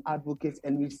demonstration, advocates,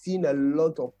 and we've seen a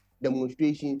lot of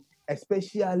demonstration,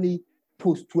 especially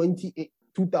post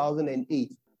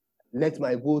 2008. Let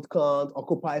my vote count,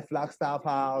 Occupy Flagstaff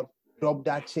House, drop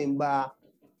that chamber,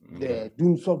 the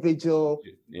Doomsday Vigil.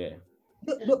 Yeah.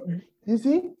 You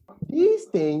see, these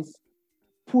things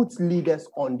put leaders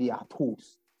on their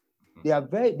toes. They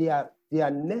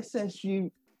are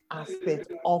necessary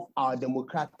aspects of our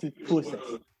democratic process.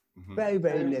 Very,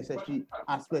 very necessary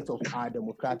aspects of our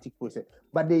democratic process.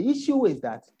 But the issue is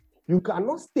that you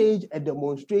cannot stage a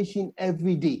demonstration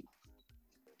every day.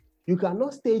 You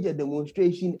cannot stage a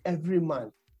demonstration every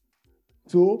month.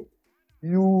 So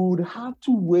you would have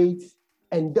to wait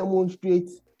and demonstrate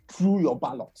through your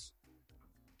ballots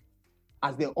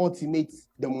as the ultimate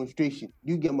demonstration.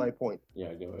 Do you get my point? Yeah,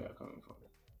 I get where you're coming from.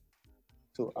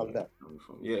 So I'm done.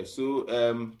 Yeah. So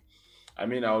I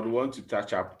mean, I would want to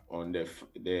touch up on the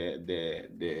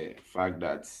fact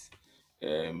that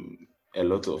a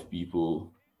lot of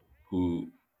people who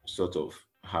sort of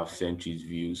have centrist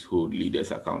views hold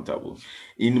leaders accountable.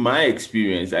 In my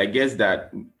experience, I guess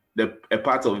that a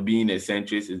part of being a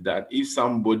centrist is that if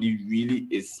somebody really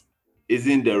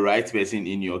isn't the right person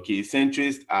in your case,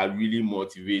 centrists are really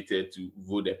motivated to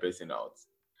vote the person out.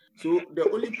 So the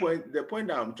point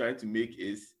that I'm trying to make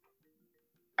is,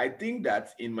 I think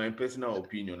that in my personal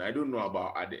opinion, I don't know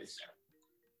about others,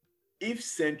 if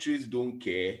centrists don't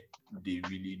care, they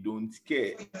really don't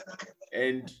care.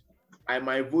 And I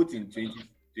might vote in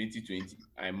 2020,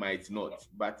 I might not.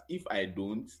 But if I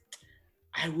don't,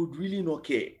 I would really not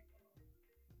care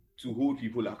to hold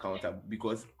people accountable,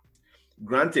 because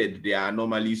granted, there are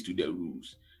anomalies to the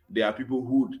rules. There are people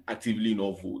who would actively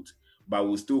not vote, but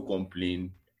will still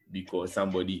complain because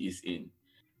somebody is in.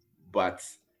 But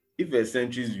if a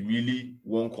centrist really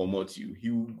won't come at you, he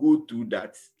will go through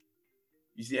that.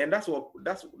 You see, and that's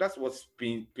what's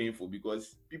painful,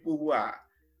 because people who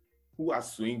are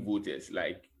swing voters,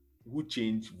 like who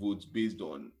change votes based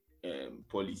on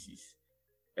policies,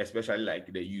 especially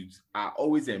like the youth, are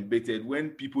always embittered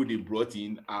when people they brought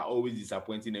in are always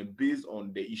disappointing them based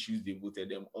on the issues they voted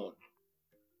them on.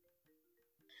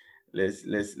 Let's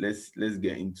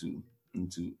get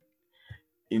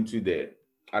into the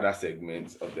other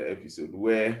segments of the episode,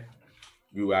 where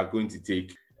we are going to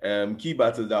take key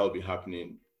battles that will be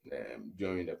happening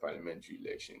during the parliamentary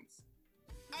elections.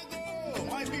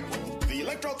 My people, the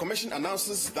Electoral Commission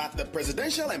announces that the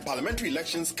presidential and parliamentary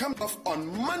elections come off on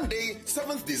Monday,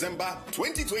 7th December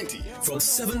 2020. From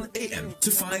 7 a.m. to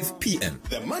 5 p.m.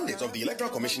 The mandate of the Electoral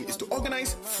Commission is to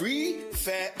organize free,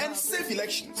 fair, and safe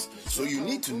elections. So you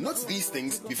need to note these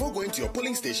things before going to your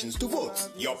polling stations to vote.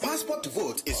 Your passport to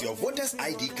vote is your voter's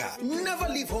ID card. Never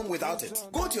leave home without it.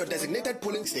 Go to your designated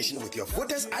polling station with your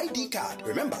voter's ID card.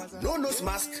 Remember, no nose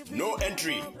mask, no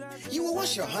entry. You will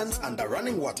wash your hands under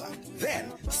running water.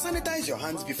 Then, sanitize your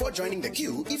hands before joining the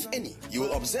queue, if any. You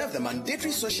will observe the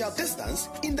mandatory social distance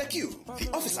in the queue. The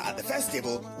officer at the first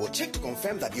table will check to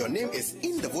confirm that your name is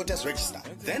in the voters register,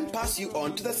 then pass you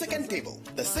on to the second table.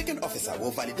 The second officer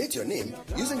will validate your name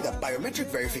using the biometric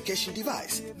verification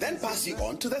device, then pass you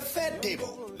on to the third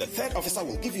table. The third officer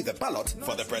will give you the ballot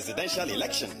for the presidential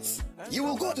elections. You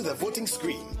will go to the voting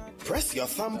screen. Press your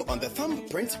thumb on the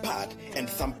thumbprint pad and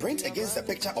thumbprint against the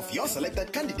picture of your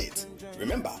selected candidate.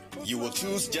 Remember, you will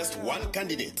choose just one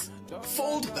candidate.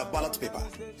 Fold the ballot paper,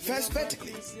 first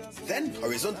vertically, then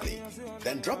horizontally,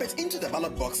 then drop it into the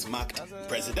ballot box marked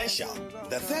Presidential.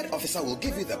 The third officer will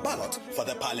give you the ballot for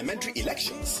the parliamentary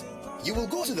elections. You will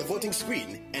go to the voting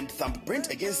screen and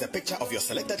thumbprint against the picture of your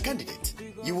selected candidate.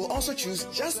 You will also choose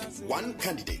just one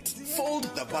candidate. Fold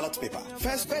the ballot paper,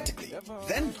 first vertically,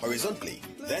 then horizontally,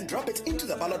 then drop it into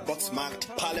the ballot box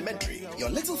marked Parliamentary. Your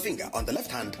little finger on the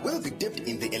left hand will be dipped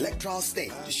in the electoral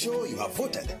stain to show you have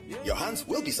voted. Your hands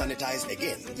will be sanitized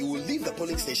again. You will leave the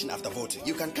polling station after voting.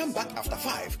 You can come back after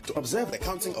 5 to observe the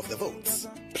counting of the votes.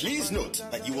 Please note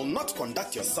that you will not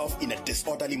conduct yourself in a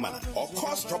disorderly manner or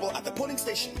cause trouble at the polling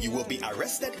station. You will be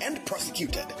arrested and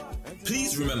prosecuted.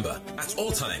 Please remember at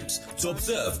all times to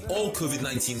observe all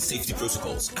COVID-19 safety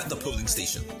protocols at the polling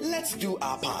station. Let's do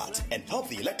our part and help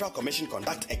the Electoral Commission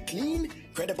conduct a clean,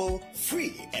 credible,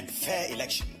 free, and fair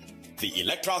election. The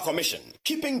Electoral Commission,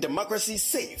 keeping democracy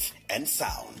safe and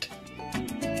sound.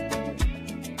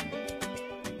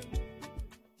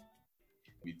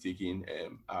 We're taking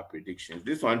our predictions.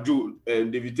 This one, Joe,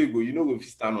 David Tego, you know, if you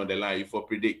stand on the line, you for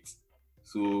predict.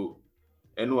 So,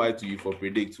 NY to you for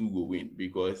predict who will win,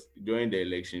 because during the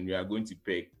election, we are going to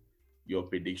peg your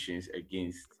predictions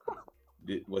against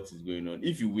what is going on.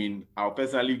 If you win, I'll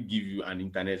personally give you an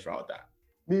internet router.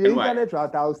 The internet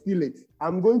route, I'll steal it.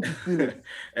 I'm going to steal it.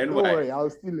 Don't worry, I'll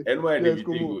steal it.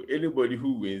 Anybody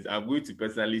who wins, I'm going to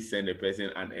personally send a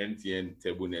person an MTN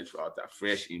TurboNet router,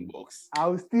 fresh inbox.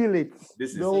 I'll steal it.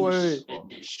 Don't worry.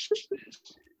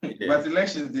 But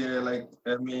elections, they're like,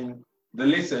 I mean, the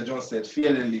late Sir John said,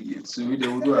 fear delegate. So they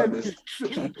will do our best.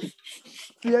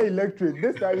 Fear electorate.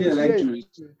 This time fear electorate.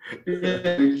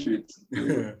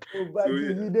 But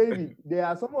David, there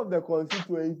are some of the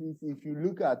constituencies, if you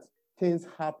look at things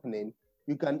happening,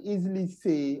 you can easily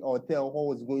say or tell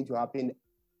what is going to happen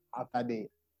after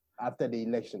the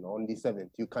election on the 7th.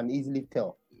 You can easily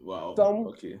tell. Wow.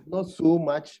 Some, not so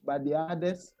much, but the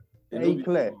others, very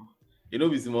clear.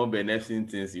 It's more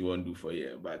beneficent things you won't do for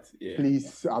you, but yeah.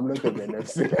 Please, I'm not a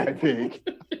beneficent, I think.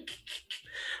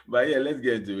 But yeah, let's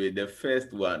get into it. The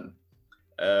first one,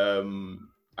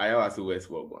 Ayawaso West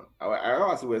Wuogon.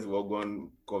 Ayawaso West Wuogon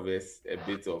covers a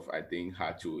bit of, I think,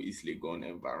 Hacho, East Legon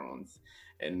environs.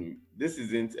 And this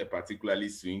isn't a particularly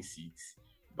swing seat,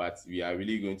 but we are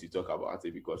really going to talk about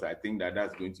it because I think that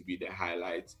that's going to be the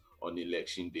highlight on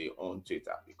election day on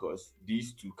Twitter, because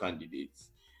these two candidates,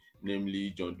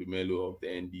 namely John Dumelo of the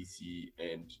NDC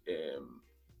and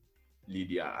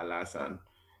Lydia Alasan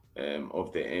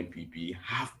of the NPP,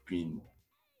 have been,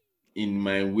 in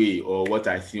my way or what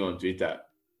I see on Twitter,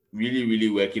 really, really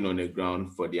working on the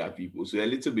ground for their people. So a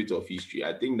little bit of history.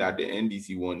 I think that the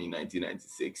NDC won in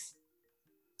 1996.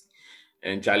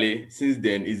 And Charlie, since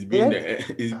then, it's been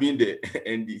the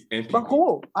NPP. But come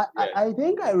on, I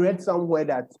think I read somewhere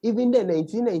that even the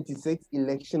 1996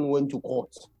 election went to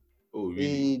court. Oh,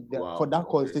 really? Wow. For that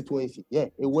constituency. Yeah,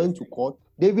 it went to court.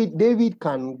 David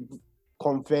can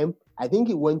confirm. I think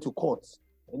it went to court.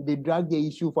 And they dragged the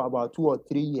issue for about 2 or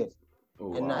 3 years.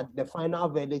 Oh, and wow. at the final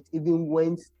verdict even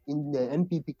went in the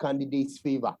NPP candidate's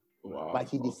favor. Wow. But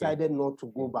he decided not to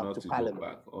go back to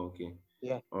Parliament. Okay.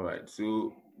 Yeah. All right.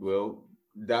 So, well,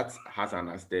 that has an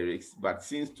asterisk. But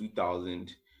since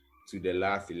 2000 to the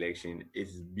last election,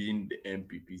 it's been the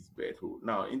NPP's battle.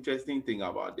 Now, interesting thing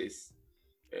about this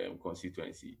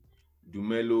constituency,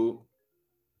 Dumelo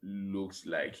looks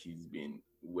like he's been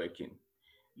working.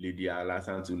 Lydia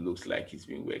Alasan too looks like he's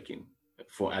been working,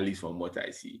 for at least from what I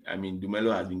see. I mean,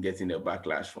 Dumelo has been getting a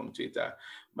backlash from Twitter,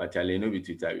 but Charlie, no be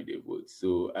Twitter with the vote.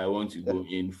 So I want to go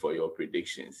in for your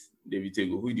predictions. David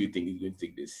Tego, who do you think is going to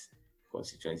take this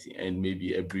constituency, and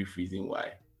maybe a brief reason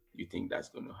why you think that's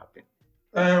going to happen?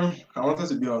 I want us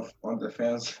to be on the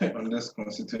fence on this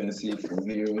constituency for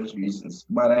various reasons,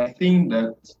 but I think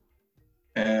that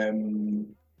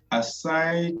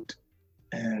aside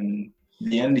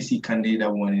the NDC candidate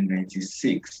that won in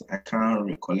 96, I can't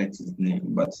recollect his name,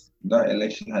 but that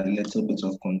election had a little bit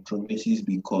of controversies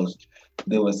because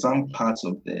there were some parts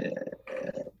of the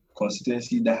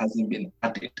constituency that hasn't been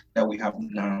added that we have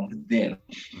now then.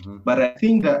 Mm-hmm. But I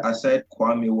think that aside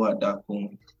Kwame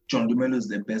Wadakun, John Dumelo is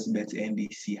the best bet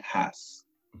NDC has,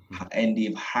 and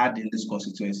they've had in this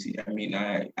constituency. I mean,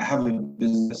 I have a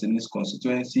business in this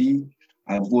constituency.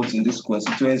 I vote in this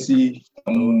constituency.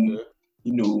 You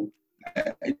know,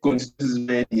 constituency is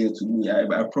very dear to me.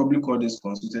 I probably call this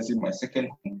constituency my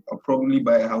second home. I'll probably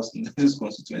buy a house in this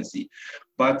constituency.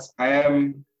 But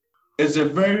it's a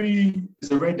very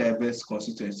diverse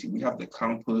constituency. We have the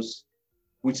campus,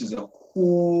 which is a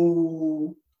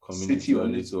whole city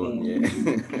on its own. Yeah.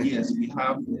 Yes, we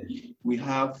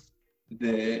have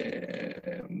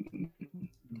the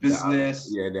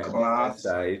business class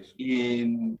side.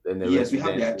 We have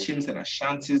the Achims and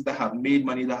Ashantis that have made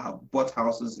money, that have bought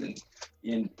houses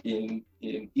in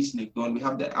East Legon. We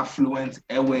have the affluent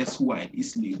Airways who are in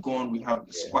East Legon. We have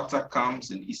the squatter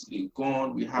camps in East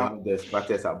Legon. We have the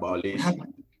squatters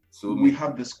abolition. We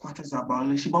have the squatters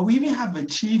abolition, but we even have a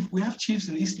chief. We have chiefs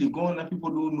in East Legon that people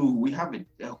don't know. We have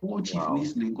a whole chief in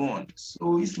East Legon.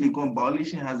 So East Legon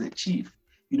abolition has a chief.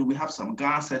 You know, we have some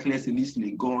Ghana settlers in East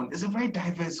Legon. It's a very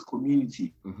diverse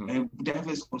community, a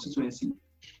diverse constituency.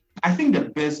 I think the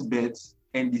best bet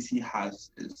NDC has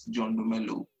is John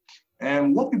Dumelo.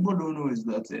 And what people don't know is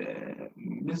that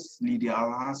Miss Lydia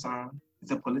Alasan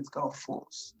is a political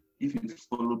force. If you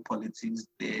follow politics,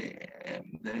 the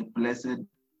blessed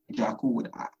Jaco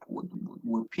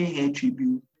would pay her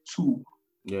tribute to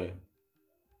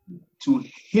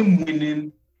him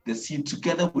winning the seat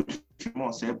together with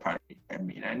Fremont Separi. I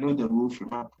mean, I know the role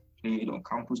Fremont played on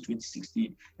Campus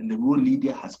 2016 and the role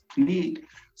Lydia has played.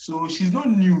 So she's not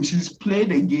new. She's played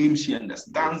the game. She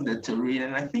understands the terrain.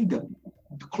 And I think the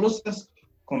closest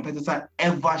competitor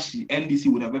ever NDC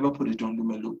would have ever put is John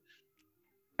Dumelo.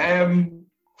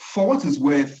 For what it's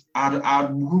worth,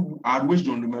 I'd wish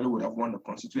John Dumelo would have won the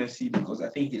constituency because I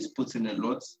think he's put in a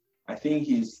lot. I think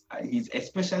he's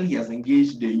especially he has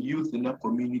engaged the youth in the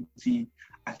community.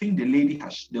 I think the lady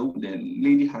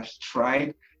has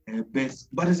tried her best,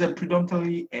 but it's a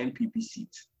predominantly NPP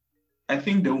seat. I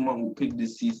think the woman will pick the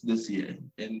seats this year,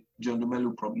 and John Dumelo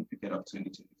will probably pick it up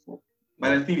 2024.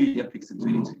 But I think Lydia picks it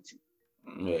 2020.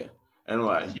 Yeah, and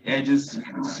why? She edges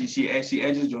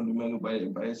John Dumelo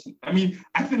by a seat. I mean,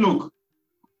 I think, look,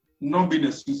 not being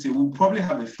a sweet, we'll probably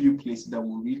have a few places that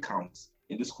will recount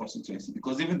in this constituency,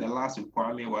 because even the last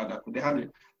requirement, they had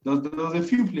there was a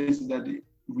few places that they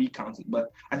recounted,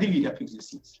 but I think Lydia picks the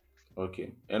seats.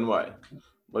 Okay, and why?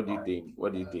 What do you think?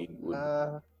 What do you think?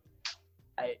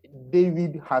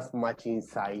 David has much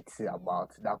insight about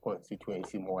that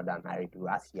constituency more than I do,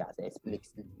 as he has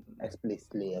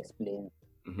explicitly explained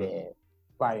the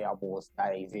variables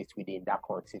that exist within that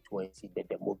constituency, the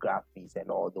demographics and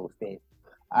all those things.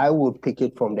 I would pick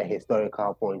it from the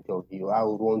historical point of view. I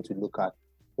would want to look at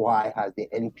why has the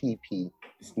NPP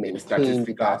maintained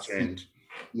that seat.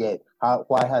 Yes,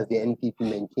 why has the NPP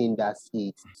maintained that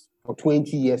seat for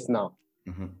 20 years now?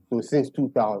 So since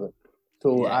 2000.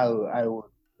 So I would,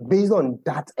 based on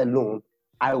that alone,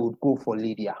 I would go for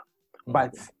Lydia.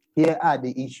 But here are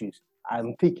the issues.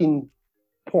 I'm taking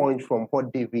points from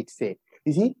what David said.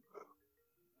 You see,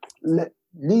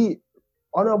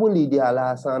 Honorable Lydia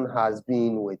Alhassan has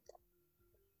been with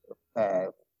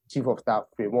Chief of Staff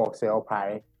Fremont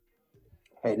Seopai,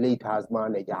 her late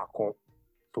husband, Ejakon.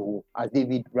 So, as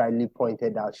David rightly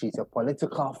pointed out, she's a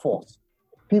political force.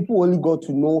 People only got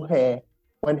to know her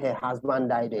when her husband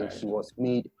died and she was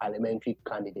made parliamentary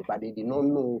candidate, but they did not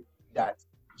know that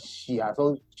she has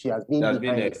been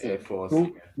behind the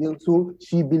scenes. So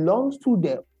she belongs to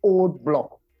the old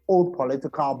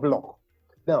political bloc.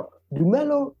 Now,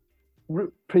 Dumelo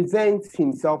represents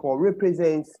himself or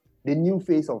represents the new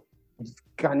face of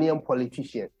Ghanaian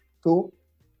politicians. So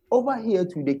over here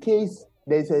to the case,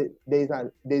 there's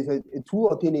two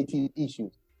alternative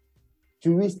issues.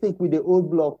 Should we stick with the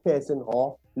old bloc person,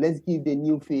 or let's give the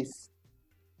new face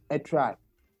a try?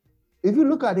 If you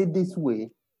look at it this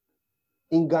way,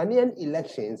 in Ghanaian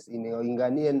elections, in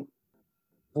Ghanaian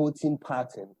voting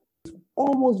pattern, it's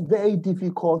almost very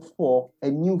difficult for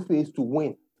a new face to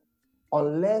win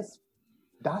unless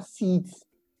that seat,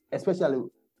 especially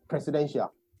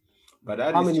presidential. But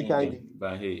that is changing.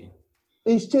 But hey,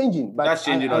 it's changing. But that's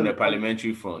changing on the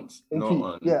parliamentary front.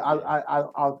 Yeah,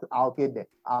 I'll get there.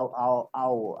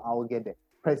 I'll get there.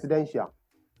 Presidential.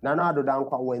 Nana Addo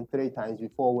Dankwa went 3 times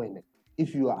before winning.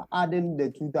 If you are adding the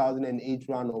 2008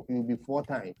 runoff, it will be 4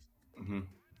 times.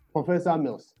 Professor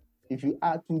Mills, if you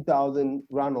add 2000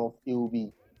 runoff, it will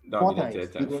be 4 times.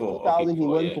 Because 2000 he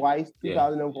went twice,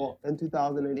 2004 and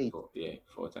 2008.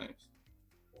 4 times.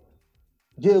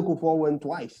 Jericho 4 went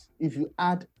twice. If you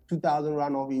add 2000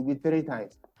 runoff, it will be 3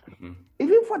 times.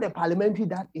 Even for the parliamentary,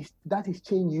 that is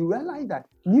changed. You realize that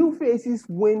new faces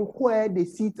win where the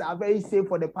seats are very safe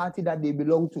for the party that they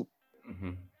belong to.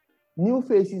 New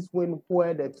faces win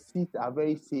where the seats are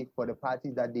very safe for the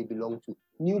party that they belong to.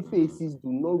 New faces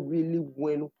do not really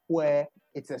win where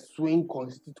it's a swing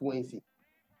constituency.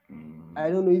 I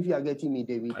don't know if you are getting me,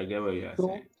 David. I get what you are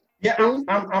saying. Yeah,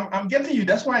 I'm getting you.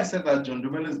 That's why I said that John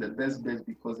Dumelo is the best bet,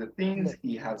 because the things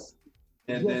he has.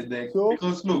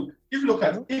 Because look, if you look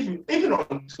at even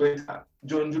on Twitter,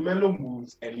 John Dumelo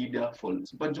moves and Lydia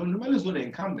follows. But John Dumelo is not the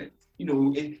incumbent. You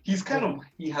know, Lydia's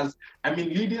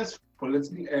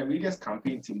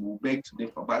campaign team will beg to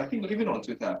differ. But I think even on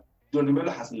Twitter, John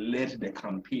Dumelo has led the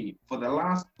campaign. For the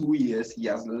last 2 years, he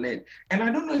has led. And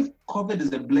I don't know if COVID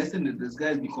is a blessing in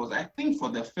disguise, because I think for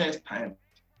the first time,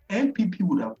 NPP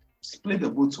would have split the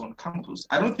votes on campus.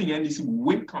 I don't think NDC will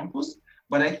win campus.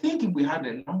 But I think if we had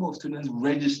a number of students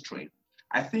registering,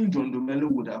 I think John Dumelo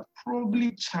would have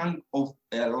probably chunked off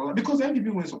a lot, because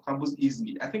NPP wins on campus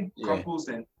easily. I think campus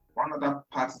and one other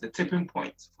part is the tipping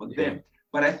point for them.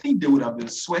 But I think they would have been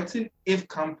sweating if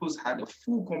campus had a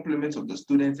full complement of the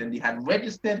students and they had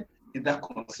registered in that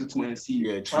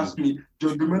constituency. Trust me,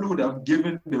 John Dumelo would have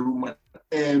given the woman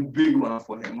a big run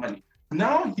for her money.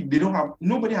 Now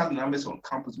nobody has numbers on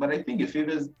campus, but I think it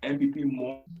favors NPP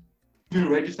more. Even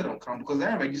registered on campus, because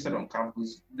I registered on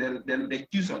campus, the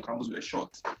queues on campus were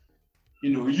short. You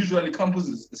know, usually campus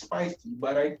is spicy,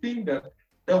 but I think that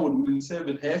would really serve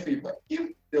in her favor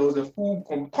if there was a full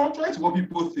contrary to what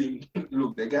people think.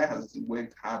 Look, the guy has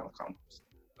worked hard on campus.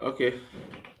 Okay,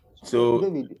 so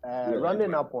David,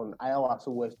 running up on Ayawaso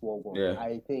West Wogon,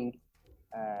 I think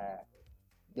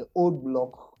the old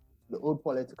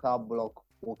political bloc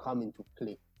will come into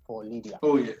play for Lydia.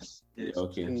 Oh yes.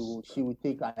 Okay. She will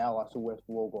take Ayawaso West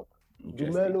Wogon.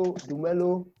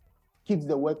 Dumelo keeps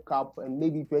the World Cup, and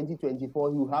maybe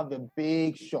 2024 he'll have a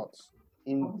big shot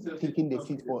in taking the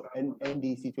seat for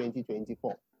NDC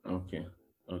 2024. Okay.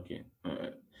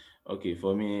 Okay.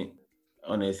 For me,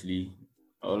 honestly,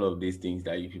 all of these things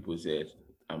that you people said,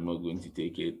 I'm not going to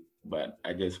take it, but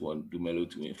I just want Dumelo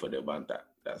to win for the banter.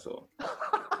 That's all.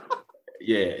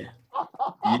 Yeah,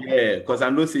 because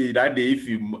I'm not saying that day if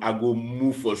I go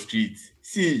move for street.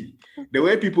 See, the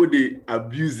way people they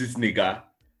abuse this nigga,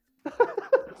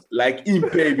 like in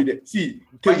pay. See,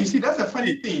 but you see, that's a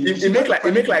funny thing. It make like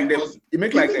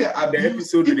the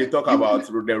episode where they talk about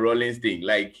the Rollins thing.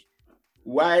 Like,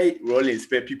 why Rollins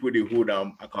pay people they hold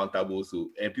them accountable,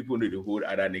 so and people need to hold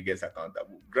other niggas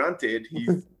accountable. Granted,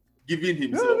 he's giving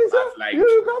himself as like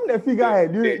you become the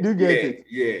figurehead. You get it?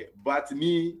 Yeah. But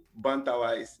me,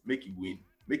 banter-wise, make it win.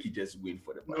 Make it just win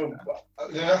for the banter.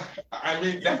 No, I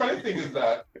mean, the funny thing is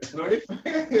that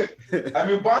I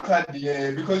mean, banter,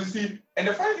 because you see, and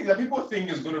the funny thing is that people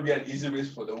think it's going to be an easy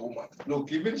race for the woman.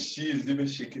 Look, even she is even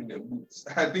shaking the boots.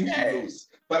 I think she knows.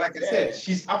 But like I said,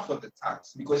 she's up for the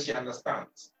task because she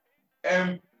understands.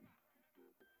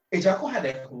 Ejaku had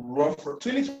a rough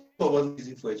 2012 wasn't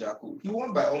easy for Ejaku. He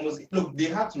won by almost. Look, they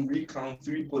had to recount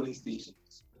 3 polling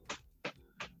stations.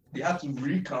 And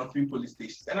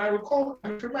I recall, I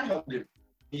remember how the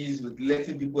is with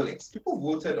letting people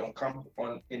voted on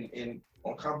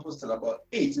campus till about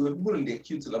 8. There were people in the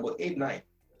queue till about 8, 9.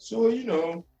 So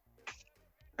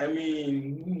I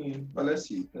mean, but let's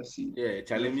see. Yeah,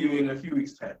 challenge you in a few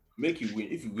weeks' time. Make you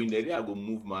win. If you win, then I go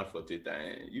move mad for Twitter.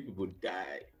 You people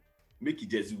die. Make it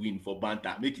just win for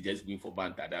banter.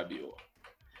 That'll be all.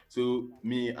 So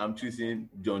me, I'm choosing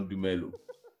John Dumelo.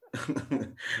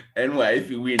 And why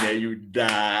if you win then you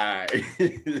die.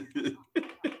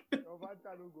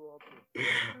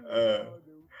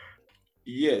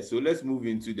 Yeah, so let's move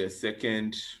into the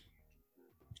second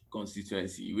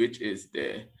constituency, which is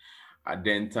the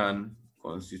Adentan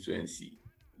constituency,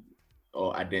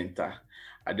 or Adenta.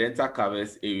 Adenta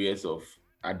covers areas of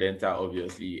Adenta,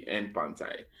 obviously, and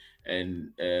Pantai.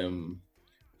 And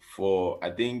for,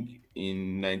 I think,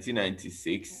 in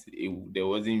 1996, there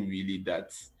wasn't really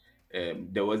that,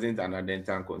 there wasn't an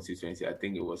Adentan constituency. I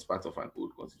think it was part of an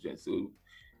old constituency. So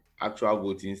actual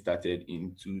voting started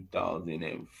in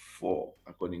 2004,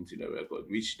 according to the record,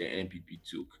 which the NPP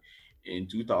took. In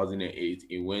 2008,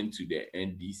 it went to the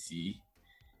NDC.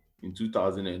 In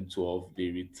 2012, they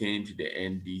retained the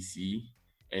NDC.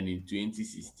 And in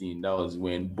 2016, that was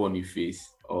when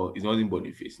Boniface, or it wasn't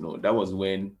Boniface, no, that was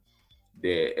when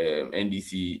the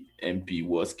NDC MP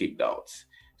was kicked out.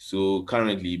 So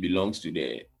currently it belongs to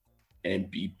the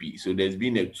NPP. So there's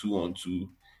been a 2-on-2,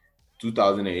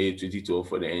 2008, 2012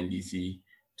 for the NDC,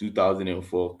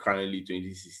 2004, currently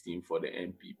 2016 for the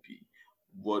NPP.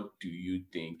 What do you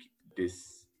think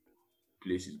this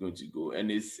place is going to go?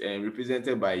 And it's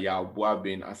represented by Yabua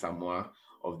bin Asamoah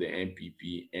of the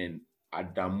NPP and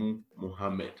Adamu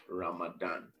Mohammed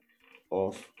Ramadan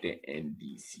of the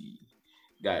NDC.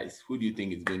 Guys, who do you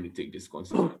think is going to take this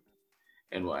constituency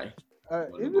and why?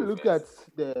 If you look at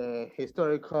the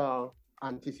historical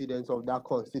antecedents of that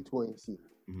constituency,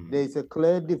 there is a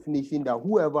clear definition that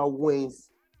whoever wins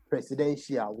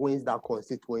presidential wins that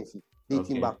constituency,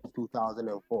 dating back to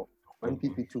 2004. When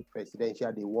PP took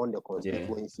presidential, they won the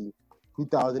constituency.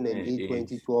 2008,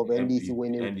 2012, NDC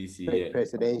winning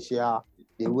presidential.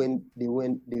 They win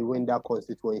that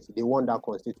constituency. They won that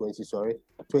constituency,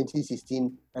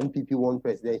 2016, NPP won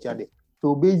presidential.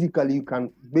 So basically, you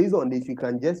can, based on this, you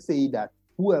can just say that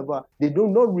whoever, they do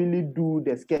not really do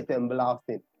the skirt and blouse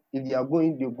thing. If they are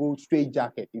going, they go straight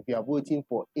jacket. If you are voting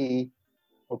for A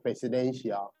for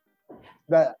presidential.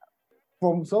 But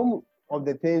from some of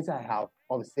the things I have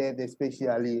observed,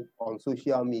 especially on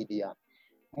social media,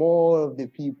 more of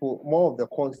the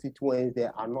constituents, they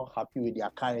are not happy with their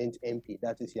current MP.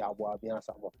 That is Yabua bin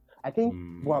Asamoah. I think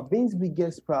Boabin's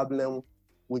biggest problem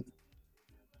with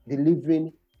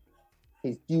delivering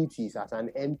his duties as an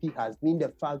MP has been the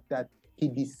fact that he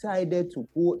decided to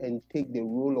go and take the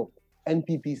role of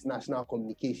NPP's National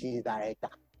Communications Director.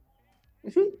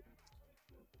 You see,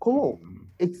 come on,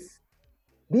 it's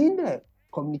being the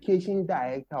communications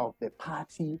director of the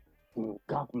party in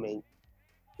government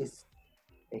is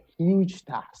a huge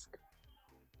task.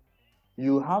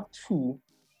 You have to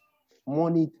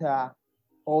monitor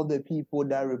all the people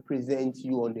that represent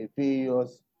you on the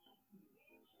various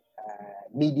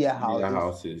media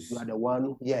houses. You are the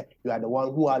one, you are the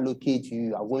one who allocates you.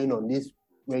 You are going on this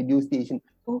radio station.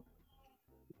 So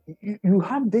you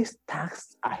have this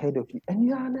task ahead of you, and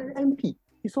you are an MP.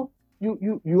 So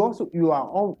you are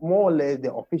all more or less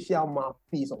the official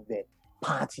mouthpiece of the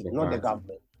party, not the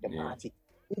government, the party.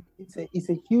 it's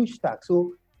a huge tax.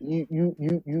 So you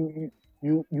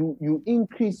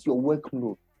increase your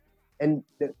workload, and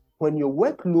when your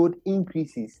workload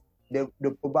increases, the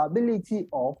probability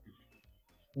of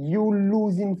you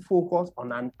losing focus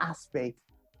on an aspect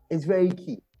is very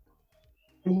key.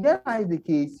 And here is the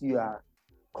case: you are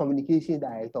communication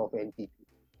director of NPP.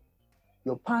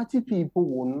 Your party people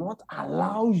will not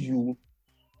allow you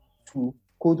to,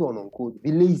 quote unquote,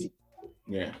 be lazy.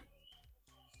 Yeah.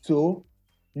 So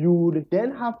you would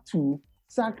then have to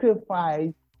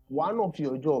sacrifice one of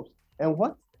your jobs. And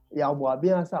what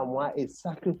Yabuabia Samoa is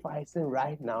sacrificing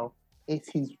right now is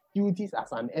his duties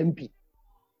as an MP.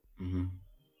 Mm-hmm.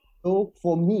 So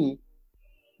for me,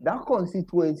 that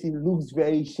constituency looks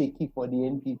very shaky for the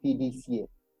NPP this year,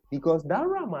 because that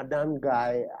Ramadan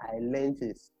guy I learned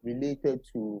is related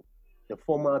to the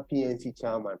former PNC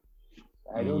chairman.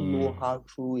 I don't know how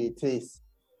true it is.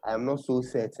 I am not so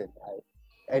certain.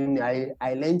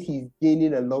 I learned he's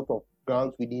gaining a lot of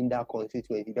ground within that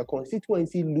constituency. The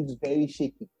constituency looks very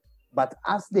shaky. But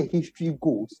as the history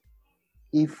goes,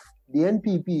 if the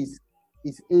NPP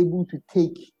is able to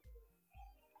take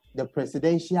the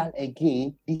presidential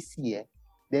again this year,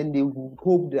 then they would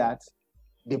hope that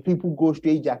the people go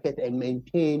straight jacket and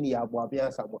maintain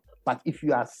Yabuabia Samoa. But if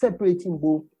you are separating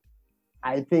both,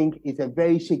 I think it's a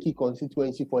very shaky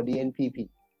constituency for the NPP.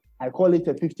 I call it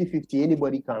a 50-50.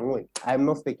 Anybody can win. I'm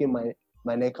not sticking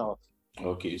my neck out.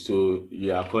 Okay, so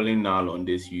you are calling now on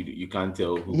this. You can't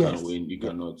tell who can win. You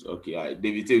cannot. Okay, all right.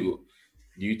 David Tego,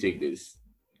 do you take this?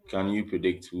 Can you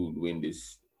predict who would win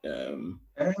this?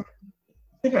 I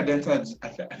think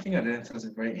Adenta is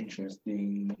a very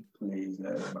interesting place.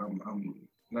 I'm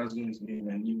not going to be in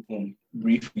a new home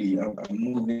briefly. I'm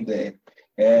moving there.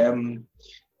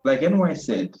 Like NY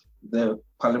said, the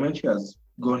parliamentary has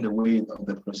gone the way of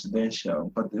the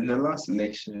presidential, but in the last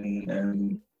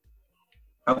election,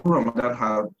 Abu Ramadan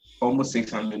had almost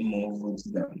 600 more votes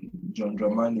than John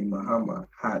Dramani Mahama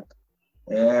had.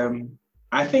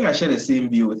 I think I share the same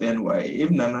view with NY.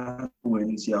 If Nana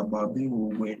wins, Yababi will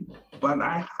win. But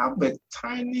I have a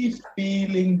tiny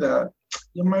feeling that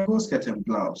you might go skirt and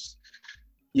blouse.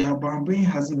 Yababi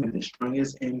hasn't been the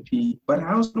strongest MP, but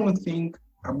I also don't think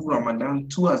Abu Ramadan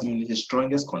too has been the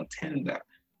strongest contender.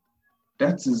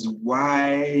 That is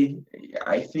why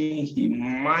I think he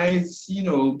might, it's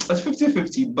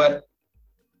 50-50, but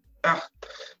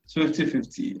it's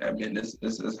 50-50. I mean,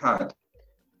 it's hard.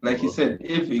 Like he said,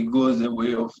 if it goes the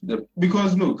way of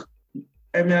because look,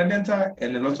 Adenta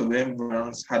and a lot of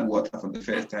environs had water for the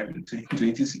first time in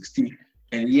 2016,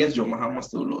 and yes, John Mahama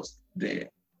still lost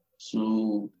there.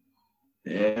 So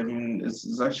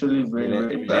it's actually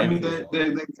very. I mean,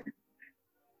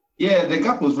 the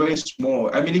gap was very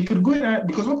small. I mean, it could go in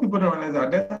because what people don't realize,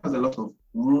 Adenta has a lot of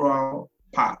rural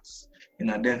parts in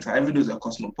Adenta. Even though it's a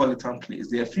cosmopolitan place,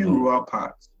 there are a few rural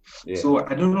parts. Yeah. So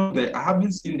I don't know I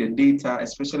haven't seen the data,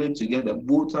 especially to get the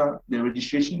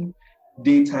registration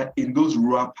data in those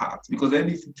rural parts, because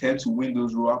NDC tend to win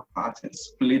those rural parts and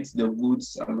split the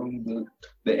votes along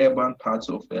the urban parts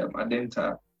of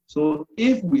Adenta. So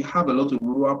if we have a lot of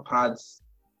rural parts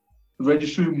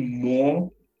registering more,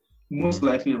 most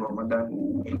likely Ramadan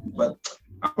will win. But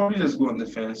I'll probably just go on the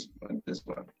fence on this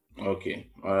one. Okay,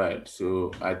 all right.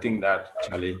 So I think that,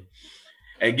 Charlie,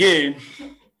 again,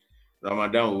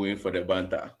 Ramadan will win for the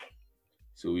banter.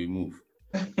 So we move.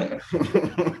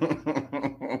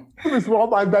 This small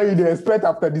banter you expect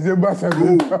after December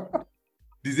 7th.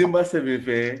 December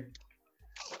 7th,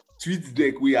 tweet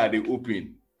deck we are the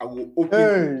open. I will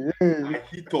open I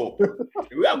hit up.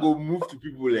 We are going to move to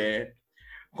people there.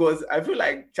 Because I feel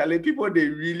like, Charlie, people, they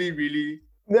really...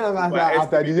 No,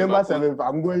 after December 7th,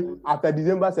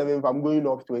 I'm going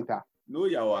off Twitter. No,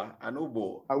 Yawa, I know,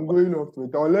 Bo. I'm going off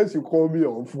Twitter, unless you call me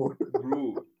on phone.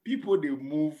 Bro, people, they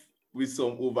move with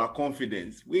some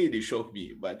overconfidence. Way they shock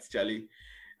me. But, Charlie,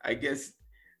 I guess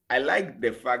I like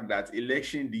the fact that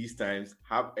election these times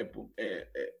have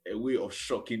a way of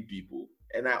shocking people.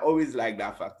 And I always like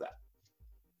that factor.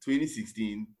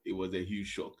 2016, it was a huge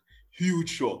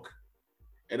shock.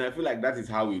 And I feel like that is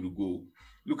how it will go.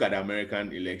 Look at the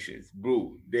American elections.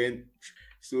 Bro, then,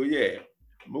 so yeah,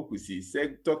 Mokusi,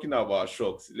 talking about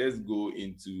shocks, let's go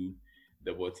into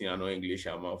the Botiano English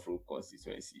Amanfro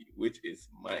constituency, which is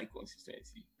my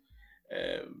constituency.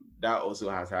 That also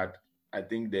has had, I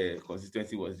think the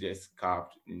constituency was just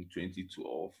carved in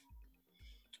 2012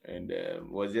 and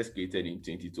was just created in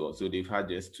 2012. So they've had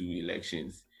just 2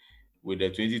 elections, with the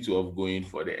 2012 going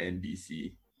for the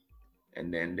NDC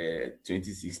and then the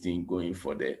 2016 going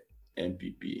for the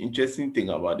MPP. Interesting thing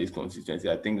about this constituency,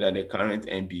 I think that the current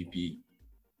MPP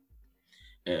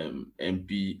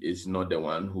MP is not the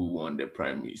one who won the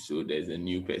primary. So there's a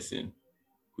new person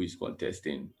who is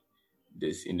contesting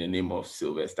this in the name of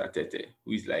Sylvester Tete,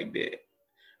 who is like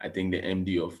I think the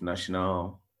MD of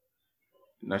National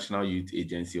Youth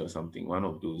Agency or something, one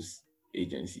of those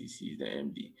agencies. He's the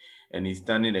MD. And he's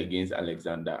standing against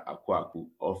Alexander Akwaku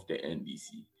of the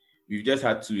NDC. We've just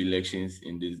had 2 elections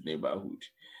in this neighborhood.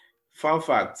 Fun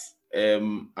fact, I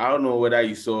don't know whether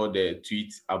you saw the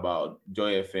tweet about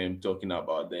Joy FM talking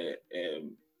about the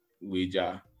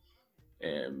Wager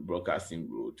broadcasting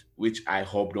road, which I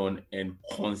hopped on and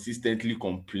consistently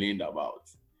complained about.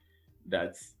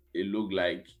 That it looked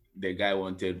like the guy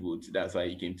wanted votes. That's why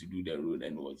he came to do the road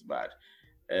and it was bad.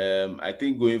 I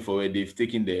think going forward, they've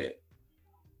taken the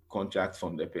contract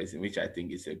from the person, which I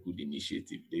think is a good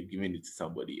initiative. They've given it to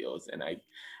somebody else, and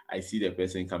I see the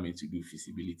person coming to do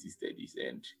feasibility studies.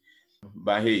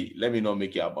 But hey, let me not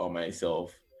make it about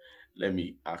myself. Let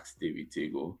me ask David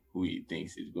Tego who he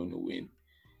thinks is going to win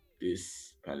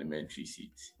this parliamentary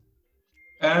seat.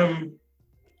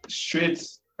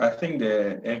 Straight, I think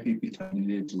the NPP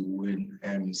candidate will win.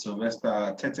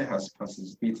 Sylvester Tete has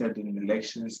participated in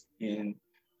elections in,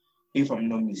 if I'm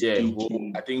not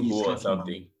mistaken, I think who or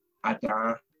something.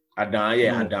 Adan.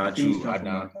 Adan, true.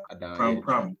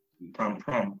 Pram.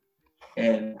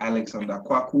 And Alexander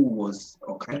Kwaku was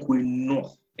Okankwe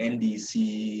North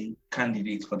NDC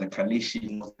candidate for the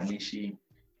North Kaleshi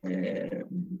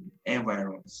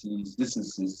environs. This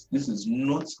is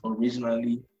not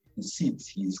originally the seat.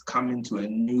 He's coming to a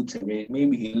new terrain.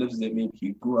 Maybe he lives there, maybe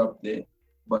he grew up there,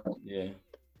 but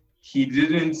he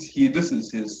didn't. This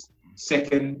is his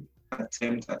second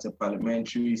attempt at a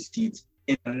parliamentary seat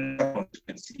in another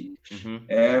constituency.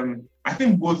 I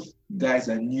think both guys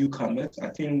are newcomers. I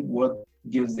think what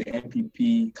gives the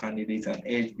NPP candidate an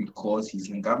edge because he's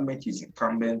in government, he's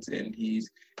incumbent, and he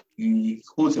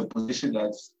holds a position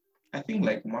that's, I think,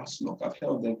 like Maslow. I've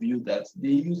held the view that they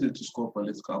use it to score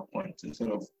political points instead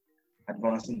of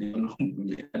advancing the long.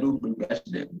 I don't begrudge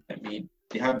them. I mean,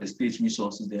 they have the state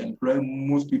resources. They employ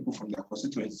most people from their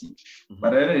constituency.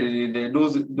 But at the end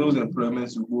of the day, those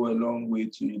employments will go a long way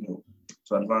to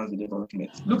to advance the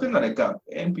development. Looking at the gap,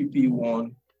 NPP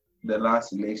won the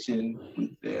last election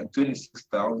with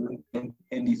 26,000 and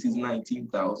NDC's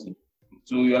 19,000.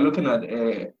 So you're looking at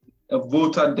a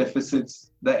voter deficit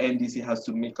that NDC has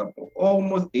to make up of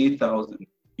almost 8,000.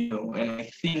 And I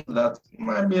think that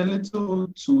might be a little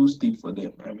too steep for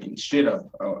them. I mean, straight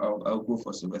up, I'll go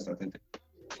for Sylvester Tete.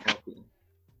 Okay.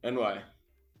 And why?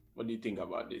 What do you think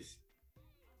about this?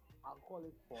 I'll call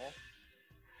it for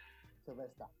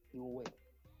Sylvester. He will win.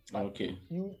 Okay.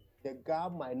 The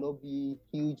gap might not be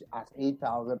huge as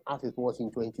 8,000 as it was in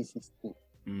 2016.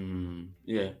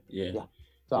 Yeah.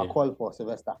 So I'll call for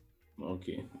Sylvester.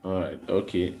 Okay. All right.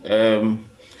 Okay.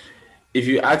 If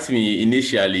you asked me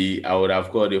initially, I would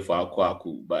have called it for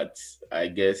Akwaku, but I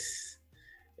guess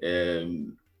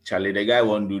Charlie, the guy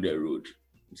won't do the road.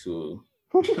 So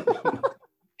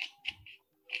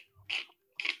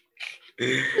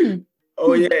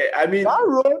oh yeah, I mean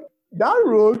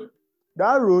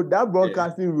that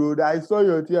broadcasting road, I saw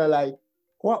your tear like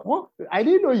what? I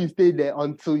didn't know you stayed there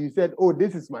until you said, "Oh,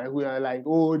 this is my way." I'm like,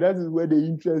 "Oh, that is where the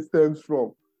interest stems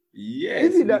from."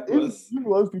 Yes. If he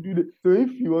wants to do the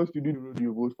road,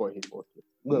 you vote for him. Okay.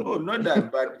 No, not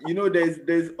that. But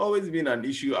there's always been an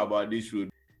issue about this road.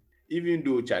 Even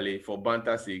though Charlie, for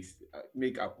banter sakes,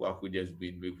 make Akwaku just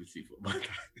win, make we see for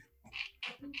banter.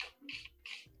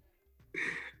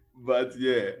 But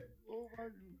yeah.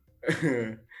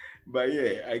 But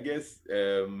yeah, I guess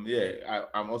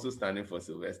I'm also standing for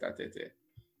Sylvester Tete.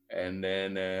 And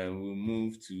then we'll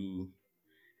move to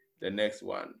the next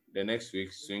one. The next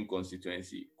week, swing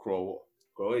constituency, Krowo.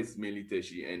 Krowo is mainly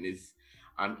Teshi, and it's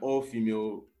an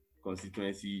all-female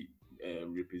constituency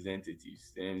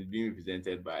representatives. And it's being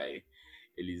represented by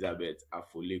Elizabeth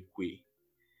Afolekwe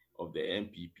of the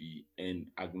NPP and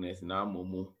Agnes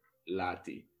Namomo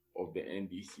Latte of the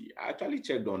NDC. I actually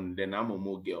checked on the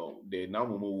Namomo girl, the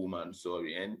Namomo woman,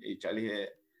 and actually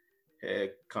her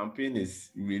campaign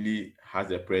really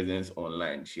has a presence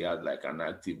online. She has like an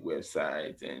active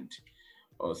website and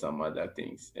or some other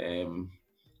things.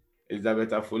 Elizabeth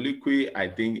Afolekwe, I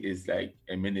think, is like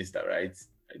a minister, right?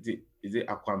 Is it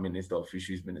Aqua Minister or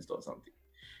Fisheries Minister or something?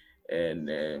 And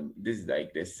this is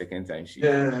like the second time she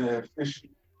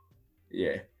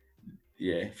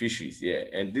fisheries,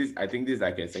 and I think this is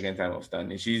like a second time of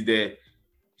standing. She's the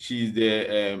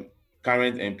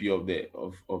current MP of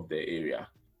the area.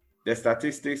 The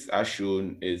statistics are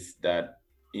shown is that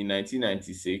in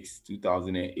 1996,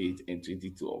 2008, and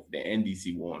 2012, the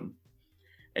NDC won.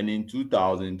 And in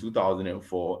 2000,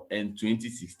 2004, and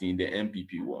 2016, the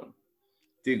MPP won.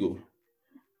 Tego,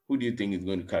 who do you think is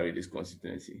going to carry this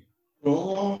constituency?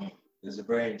 Oh, it's a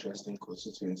very interesting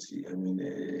constituency. I mean,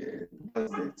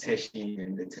 that's the Teshin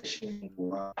and the Teshin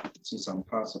to some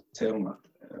parts of Telma.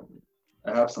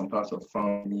 I have some parts of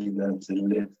family that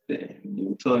live there. They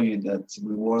will tell you that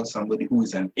we want somebody who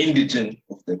is an indigent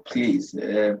of the place.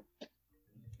 Yeah.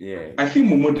 I think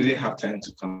Momo didn't have time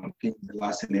to campaign the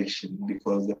last election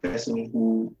because the person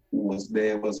who was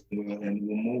there was, and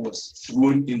Momo was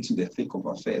thrown into the thick of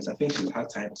affairs. I think she had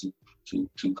time to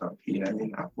campaign. I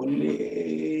mean,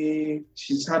 Apole,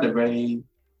 she's had a very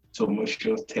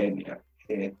tumultuous tenure.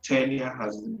 Her tenure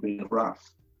has been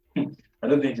rough. I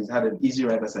don't think she's had an easy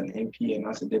ride as an MP and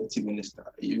as a deputy minister.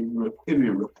 If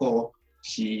you recall,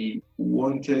 she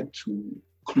wanted to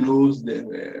close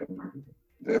the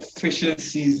fishing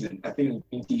season, I think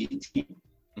in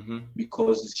 2018,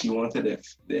 because she wanted the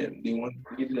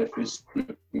fish,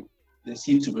 the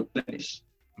sea to replenish.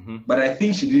 But I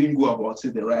think she didn't go about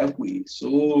it the right way.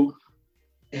 So,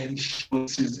 and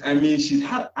she's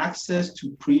had access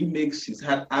to premix, she's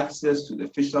had access to the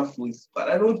fisher foods, but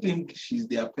I don't think she's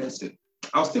their person.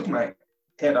 I'll stick my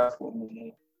head out for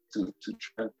Momo to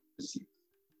try to see.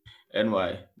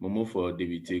 NY, Momo for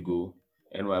David Tego.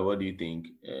 NY, what do you think?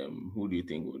 Who do you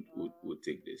think would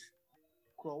take this?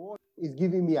 It's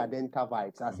giving me Adenta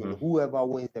vibes, as in whoever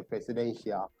wins the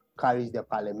presidential carries the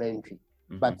parliamentary.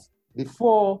 But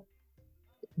before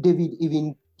David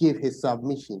even gave his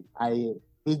submission,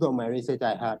 based on my research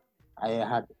I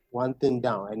had one thing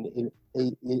down, and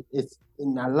it's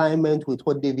in alignment with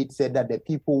what David said, that the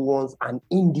people want an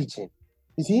indigent.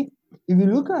 You see, if you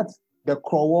look at the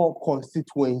Krowo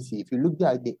constituency, if you look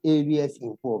at the areas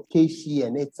involved, Keshi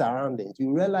and its surroundings,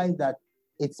 you realize that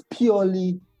it's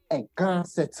purely a Ga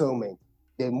settlement.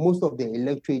 Most of the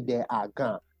electorate there are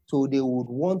Ga. So they would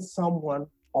want someone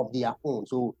of their own.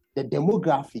 So the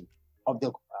demography of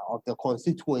the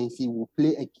constituency will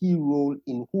play a key role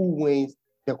in who wins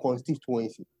the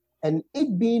constituency. And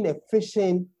it being a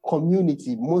fishing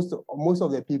community, most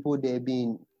of the people there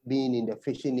being in the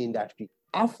fishing industry,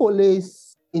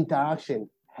 Afole's interaction,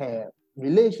 her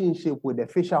relationship with the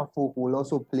fisher folk will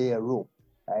also play a role.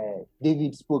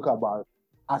 David spoke about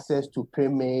access to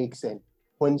premix, and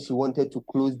when she wanted to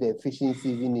close the fishing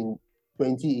season in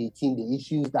 2018, the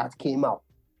issues that came out,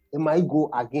 it might go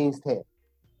against her.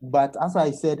 But as I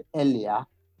said earlier,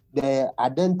 the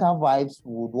Adenta vibes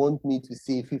would want me to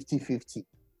say 50-50.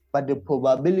 But the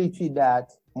probability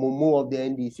that Momo of the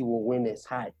NDC will win is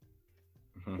high.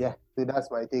 Yeah, so that's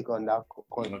my take on that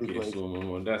constituency. Okay, so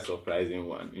Momo, that's a surprising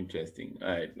one. Interesting. All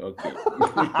right, okay.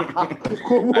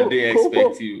 I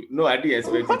didn't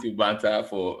expect you to banter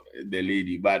for the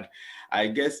lady, but I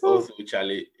guess also,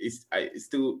 Charlie, it's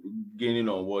still gaining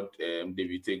on what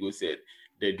David Tego said,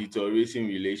 the deteriorating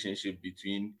relationship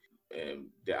between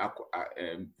the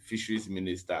fisheries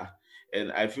minister.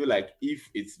 And I feel like if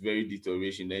it's very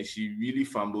deterioration, then she really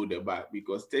fumbled the bag,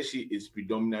 because Teshi is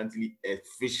predominantly a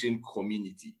fishing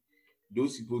community.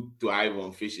 Those people thrive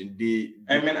on fishing.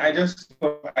 I just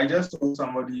saw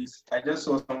somebody's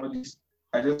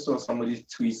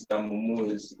tweets that Momo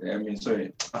is,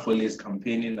 Afole is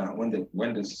campaigning now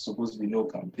when there's supposed to be no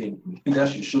campaign. That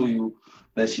should show you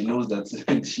that she knows that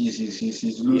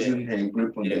she's losing her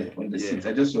grip on the seat.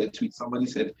 I just saw a tweet. Somebody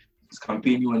said it's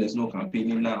campaigning when there's no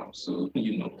campaigning now. So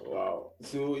Wow.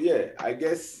 So yeah, I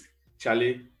guess,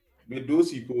 Charlie, with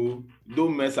those people,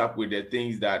 don't mess up with the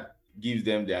things that gives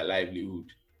them their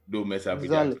livelihood. Don't mess up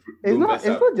with that. It's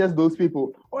not just those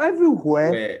people.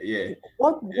 Everywhere.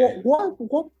 What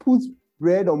puts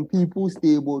bread on people's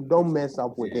table, don't mess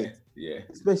up with it. Yeah.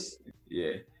 Especially.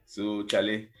 Yeah. So,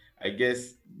 Charlie, I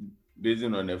guess based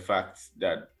on the fact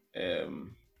that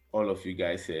all of you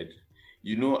guys said,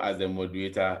 as a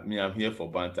moderator, I'm here for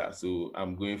banter, so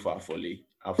I'm going for Afole.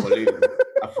 Afole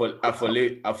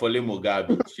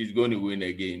Mugabe. She's going to win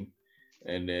again.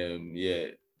 And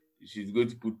she's going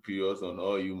to put periods on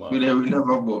all you, man. We never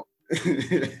go.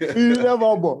 We never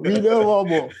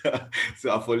go.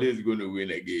 So Afole is going to win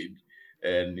again.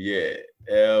 And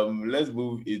let's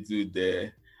move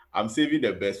into I'm saving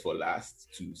the best for last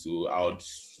too. So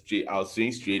I'll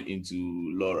swing straight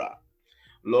into Laura.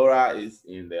 Laura is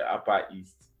in the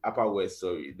Upper West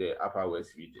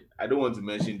region. I don't want to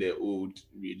mention the old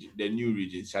region, the new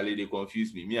region. Charlie, they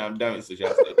confuse me. I'm done with social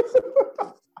studies.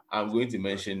 I'm going to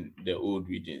mention the old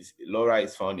regions. Laura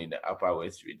is found in the Upper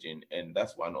West region, and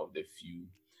that's one of the few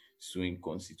swing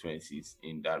constituencies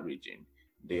in that region.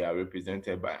 They are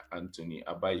represented by Anthony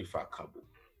Abayifa Kabo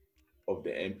of the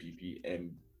NPP,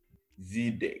 and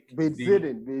Zedek.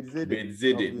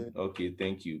 Bedzidin. Okay,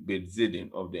 thank you.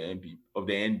 Bedzidin of the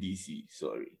NDC.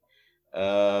 Sorry.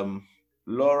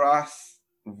 Laura's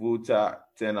voter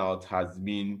turnout has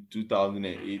been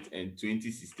 2008 and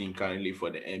 2016 currently for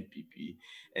the NPP,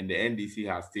 and the NDC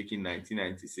has taken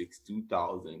 1996,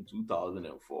 2000,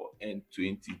 2004, and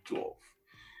 2012.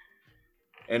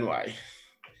 And why?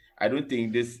 I don't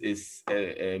think this is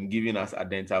giving us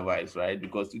Adenta vibes, right?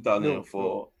 Because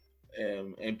 2004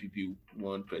 NPP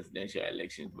won presidential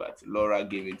elections, but Laura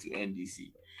gave it to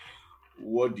NDC.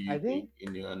 What do you think,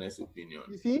 in your honest opinion?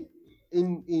 You see,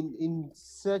 in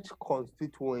such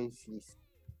constituencies,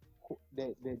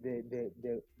 the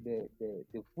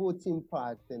voting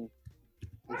pattern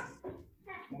is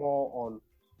more on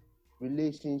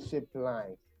relationship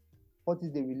lines. What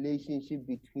is the relationship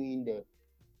between the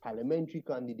parliamentary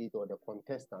candidate or the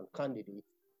contestant candidate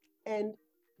and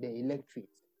the electorate?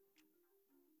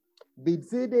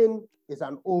 Bedzidin is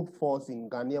an old force in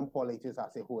Ghanaian politics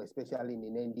as a whole, especially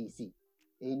in NDC.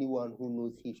 Anyone who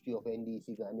knows history of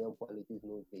NDC Ghanaian politics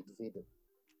knows Bedzidin.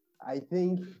 I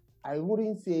think I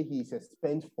wouldn't say he's a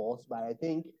spent force, but I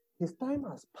think his time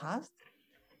has passed.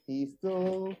 He's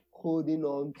still holding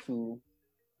on to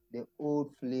the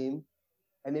old flame,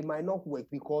 and it might not work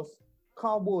because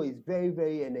Carbo is very,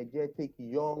 very energetic,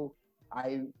 young.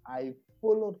 I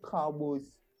followed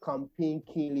Carbo's campaign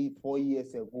keenly 4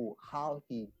 years ago, how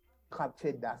he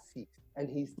captured that seat, and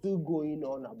he's still going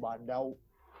on about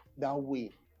that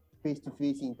way,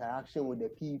 face-to-face interaction with the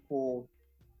people,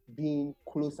 being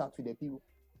closer to the people.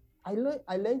 I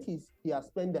learned he has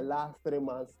spent the last 3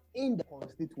 months in the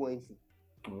constituency.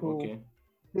 Okay. So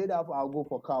straight up, I'll go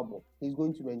for Carbo. He's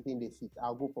going to maintain the seat.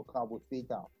 I'll go for Carbo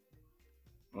straight up.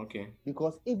 Okay.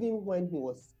 Because even when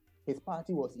his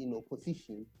party was in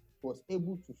opposition, he was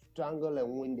able to strangle and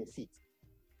win the seat.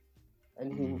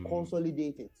 And he will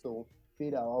consolidate it. So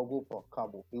straight up, I'll go for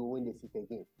Carbo. He will win the seat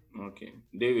again. Okay.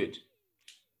 David,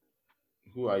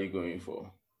 who are you going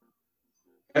for?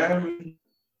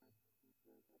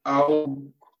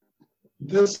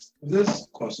 This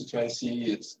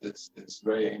constituency it's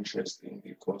very interesting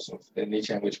because of the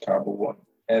nature in which Carbo won.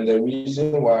 And the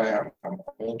reason why I'm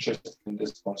interested in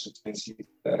this constituency is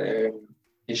that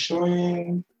it's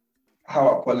showing how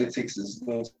our politics is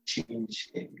going to change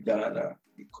in Ghana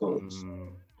because,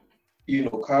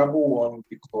 Carbo won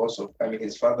because of,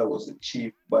 his father was the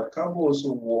chief, but Carbo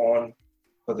also won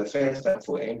for the first time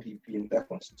for NPP in that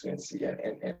constituency.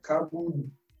 And Carbo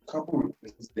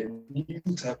represents the new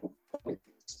type of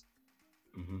politics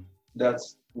that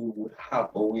we would have,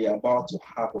 or we are about to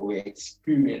have, or we're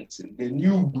experiencing, the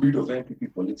new breed of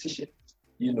NPP politicians,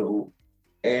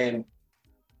 and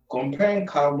comparing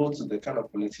Carbo to the kind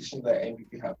of politicians that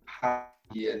NPP have had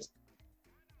years,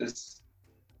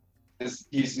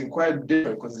 he's quite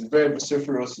different because he's very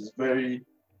vociferous,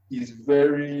 he's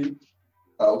very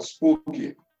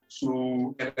outspoken.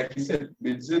 So, and like he said,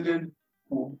 Bedzidin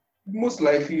most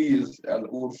likely is an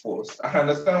old force. I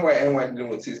understand why anyone didn't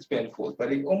want to say spend force,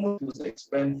 but it almost feels like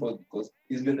spend force because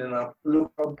he's been in our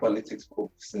local politics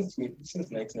since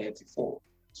 1994.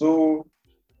 So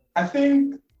I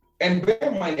think, and bear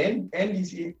in mind,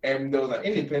 NDC, there was an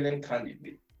independent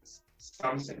candidate,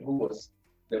 Samson, who was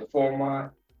the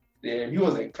former, he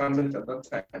was an incumbent at that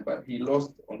time, but he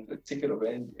lost on the ticket of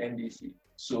NDC.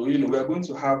 So, we are going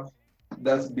to have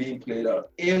that being played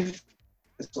out if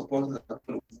the supporters are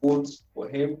going to vote for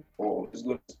him or is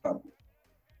going to stand.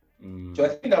 So I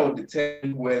think that would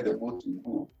determine where the vote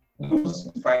will go.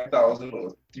 Those 5,000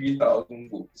 or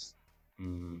 3,000 votes,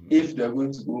 if they're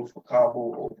going to go for Carbo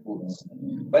or votes.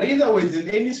 But either way, in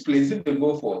any place, if they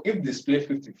split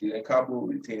 50-50, then Carbo will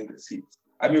retain the seat.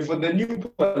 For the new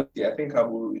party, I think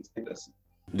Carbo will retain the seat.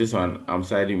 This one, I'm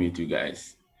siding with you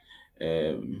guys.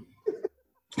 No.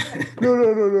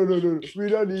 We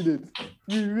don't need it.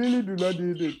 We really do not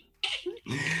need it.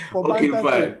 Okay,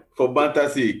 fine. For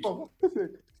banter's sake.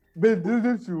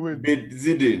 Bedzidin should win.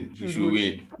 Bedzidin should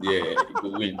win. Yeah, he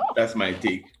will win. That's my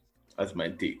take.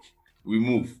 We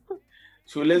move.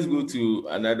 So let's go to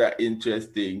another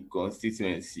interesting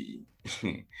constituency.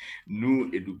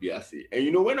 New Edubiase.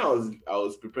 And when I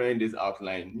was preparing this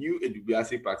outline, New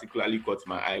Edubiase particularly caught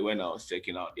my eye when I was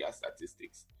checking out their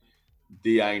statistics.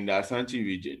 They are in the Ashanti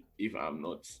region, if I'm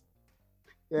not.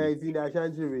 Yeah, it's in the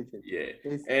Ashanti region. Yeah.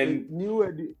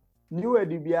 New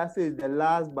Edubiase is the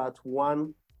last but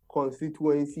one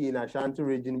constituency in Ashanti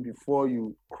region before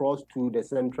you cross to the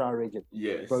central region.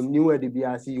 Yes. From New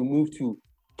Edubiase, you move to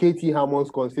KT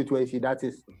Hammond's constituency, that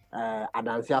is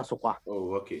Adansi Asokwa.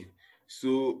 Oh, okay.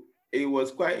 So it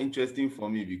was quite interesting for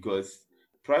me because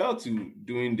prior to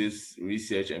doing this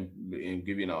research and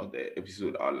giving out the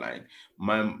episode outline,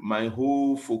 my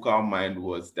whole focal mind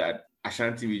was that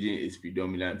Ashanti region is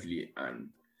predominantly an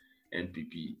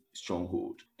NPP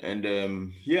stronghold. And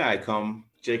here I come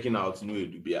checking out New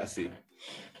Dubiase,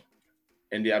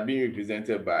 and they are being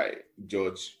represented by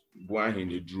George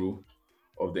Buahin Odro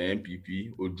of the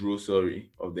NPP,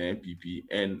 of the NPP,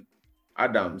 and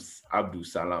Adams Abdul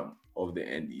Salam of the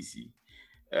NDC.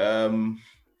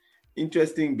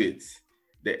 Interesting bits.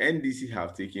 The NDC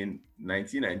have taken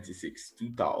 1996,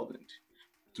 2000,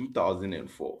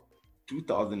 2004,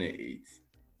 2008,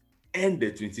 and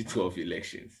the 2012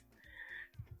 elections.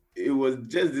 It was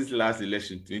just this last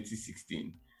election,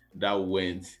 2016, that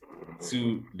went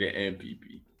to the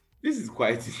NPP. This is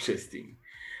quite interesting.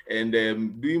 And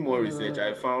doing more research,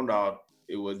 I found out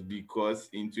it was because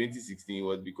in 2016, it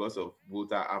was because of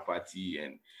voter apathy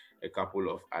and a couple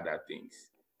of other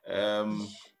things.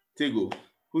 Tego,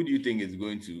 who do you think is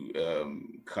going to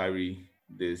carry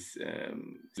this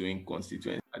doing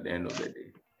constituency at the end of the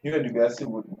day? New Dubiase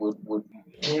would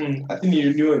I think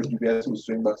New Dubiase will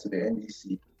swing back to the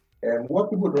NDC. And what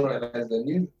people don't realize is that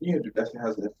New Dubiase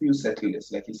has a few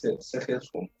settlers, like you said, settlers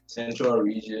from Central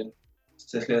region,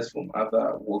 settlers from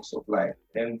other walks of life.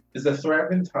 And it's a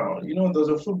thriving town. You know, there's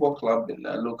a football club in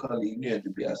the local league near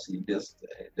Dubiase.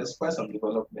 There's quite some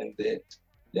development there.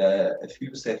 There are a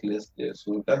few settlers there.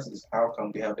 So that is how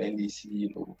come we have NDC, you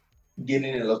know,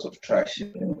 gaining a lot of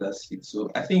traction, and that's it. So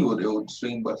I think it would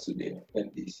swing back to the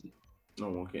NDC.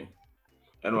 Oh, okay.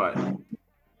 And why?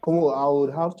 Come on, I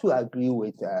would have to agree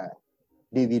with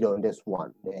David on this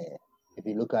one. If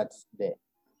you look at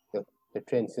the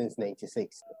trend since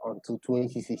 96 until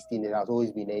 2016, it has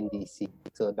always been NDC,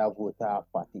 so that voter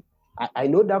party. I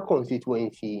know that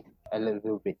constituency a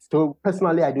little bit. So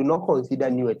personally, I do not consider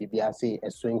New Dubiase a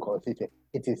swing constituency.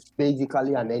 It is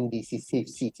basically an NDC safe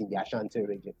seat in the Ashanti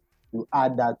region. You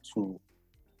add that to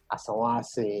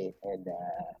Asawase and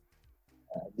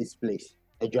this place,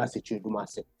 Ejuase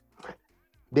Chidumase.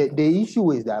 The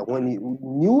issue is that when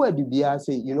New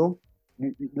Dubiase, you know,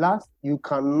 you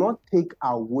cannot take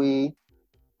away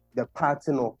the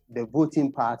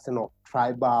voting pattern of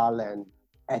tribal and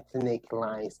ethnic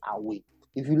lines away.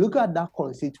 If you look at that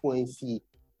constituency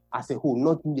as a whole,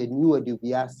 not the New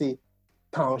Dubiase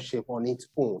township on its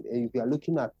own, and if you are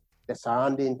looking at the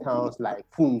surrounding towns like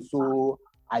Funso,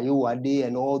 Ayowade,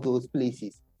 and all those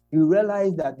places, you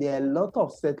realize that there are a lot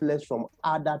of settlers from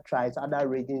other tribes, other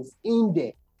regions in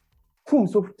there.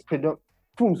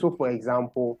 Funso, for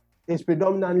example, is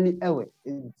predominantly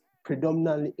Ewe.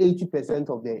 Predominantly 80%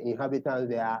 of the inhabitants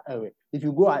there are Ewe. If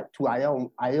you go to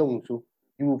Ayonso,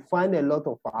 you will find a lot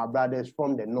of our brothers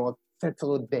from the north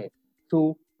settled there.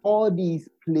 So all these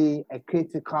play a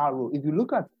critical role. If you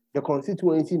look at the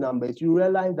constituency numbers, you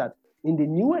realize that in the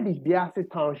New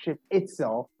Dubiase township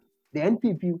itself, the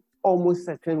NPP almost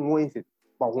certainly wins it.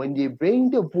 But when they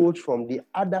bring the votes from the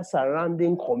other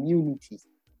surrounding communities,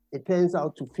 it turns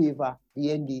out to favor the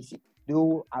NDC.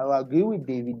 Though I will agree with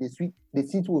David, the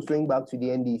seat will swing back to the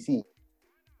NDC.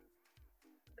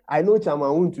 I know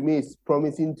Chairman to me is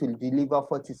promising to deliver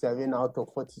 47 out of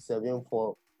 47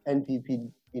 for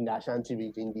NPP in the Ashanti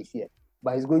region this year,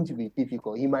 but it's going to be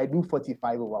difficult. He might do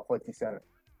 45 over 47.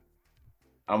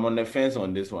 I'm on the fence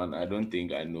on this one. I don't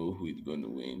think I know who is going to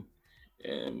win.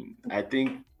 I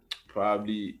think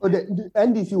probably... Oh, the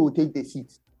NDC will take the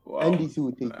seat. Wow. NDC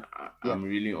will take it. I'm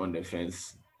really on the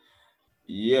fence.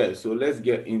 Yeah, so let's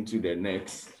get into the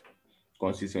next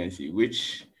constituency,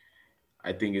 which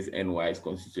I think is NY's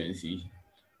constituency,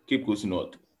 Cape Coast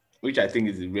North, which I think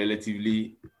is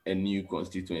relatively a new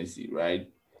constituency, right?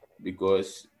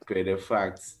 Because per the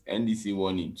facts, NDC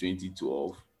won in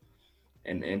 2012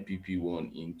 and NPP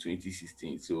won in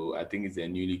 2016. So I think it's a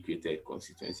newly created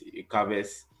constituency. It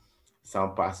covers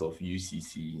some parts of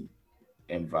UCC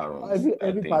environment.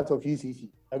 Every part of UCC.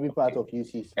 Every part of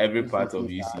UCC. Every part of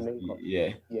UCC.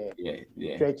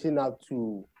 Yeah. Stretching up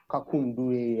to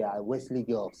Kakundu area, Wesley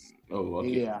Girls. Oh,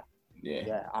 okay.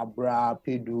 Yeah. Abra,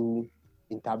 Pedu,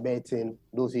 Interbetin,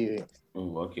 those areas.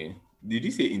 Oh, okay. Did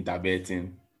you say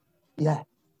Interbetin? Yeah.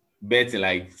 Betting,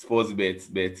 like sports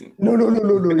betting? No,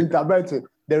 Interbetin.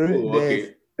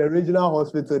 Okay. The regional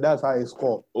hospital, that's how it's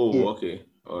called. Oh, yeah. Okay.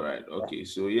 All right. Okay.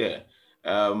 So, yeah.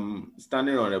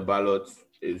 Standing on the ballot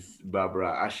is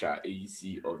Barbara Asha,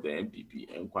 AEC of the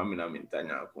NPP, and Kwame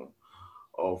Namintanyako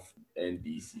of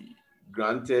NDC.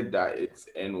 Granted that it's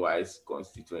NY's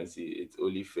constituency, it's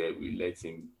only fair we let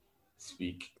him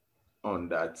speak on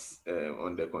that,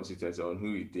 on the constituency, on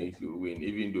who he thinks will win,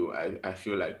 even though I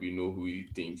feel like we know who he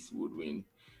thinks would win.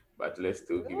 but let's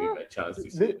still give him a chance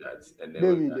to say that. And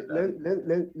then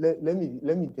David,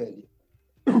 let me tell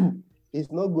you,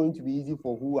 it's not going to be easy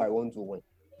for who I want to win.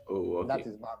 Oh, okay. That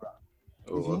is Barbara.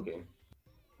 Oh, okay.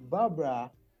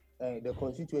 Barbara, the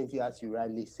constituency, as you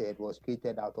rightly said, was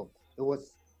created out of, it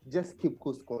was just Cape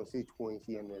Coast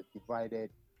constituency and was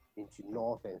divided into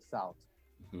North and South.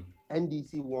 Mm-hmm.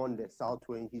 NDC won the South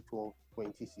 2012,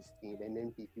 2016, and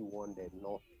NPP won the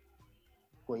North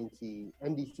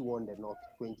NDC won the North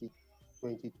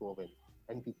 2012,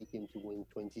 and NPP came to win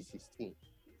 2016.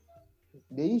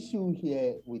 The issue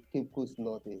here with Cape Coast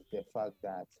North is the fact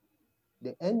that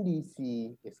the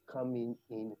NDC is coming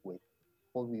in with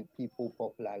what we people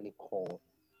popularly call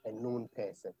a known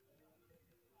person.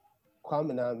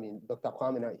 Dr.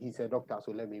 Kwame, he's a doctor,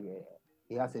 so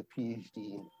he has a PhD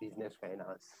in business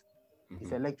finance. Mm-hmm.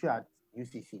 He's a lecturer at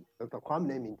UCC. Dr.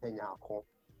 Kwame Mintanya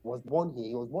was born here.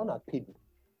 He was born at Pedu.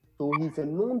 So he's a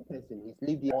known person. He's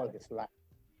lived here all his life.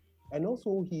 And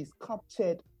also he's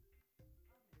captured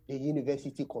the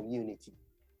university community.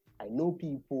 I know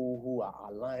people who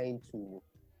are aligned to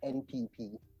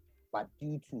NPP, but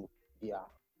due to their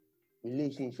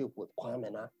relationship with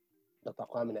Kwamena, Dr.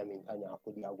 Kwamena Mintanya,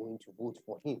 they are going to vote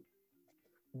for him.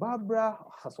 Barbara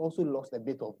has also lost a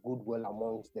bit of goodwill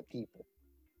amongst the people,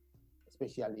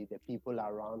 especially the people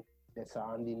around the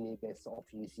surrounding neighbors of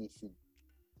UCC.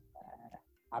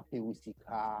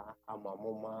 Apewusika,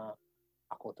 Amamoma,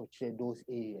 Akotoche, those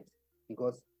areas,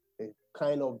 because the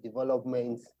kind of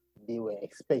developments they were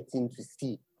expecting to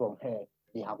see from her,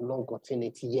 they have not gotten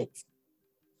it yet.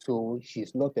 So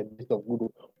she's not a bit of good.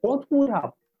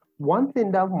 One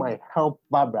thing that might help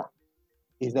Barbara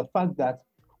is the fact that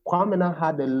Kwamena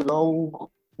had a long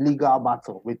legal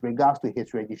battle with regards to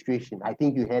his registration. I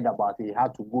think you heard about it. He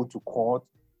had to go to court.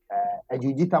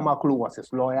 Ejujita Makulu was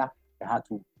his lawyer. He had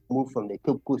to move from the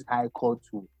Cape Coast High Court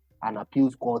to an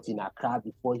appeals court in Accra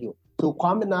before him. So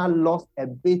Kwamena lost a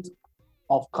bit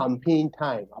of campaign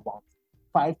time, about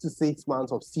 5 to 6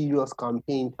 months of serious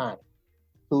campaign time.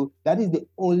 So that is the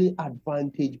only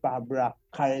advantage Barbara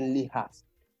currently has.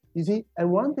 You see, and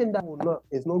one thing that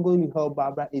is not going to help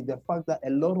Barbara is the fact that a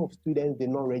lot of students did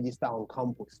not register on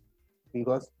campus,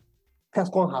 because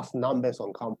TESCON has numbers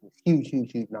on campus,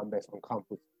 huge numbers on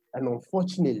campus. And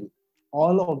unfortunately,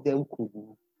 all of them could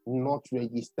not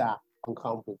register on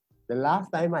campus. The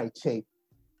last time I checked,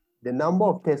 the number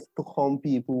of TESCON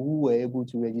people who were able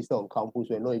to register on campus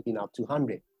were not even up to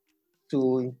 100.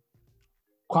 So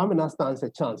Kwamena stands a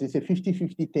chance. It's a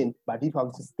 50-50 thing, but if I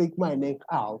was to stick my neck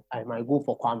out, I might go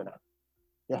for Kwamena.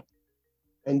 Yeah,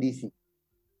 NDC.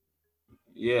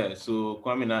 Yeah, so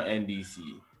Kwamena NDC.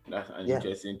 That's an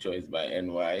interesting choice by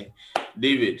NY.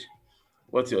 David,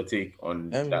 what's your take on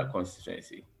that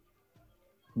constituency?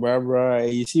 Barbara,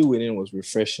 you see, winning was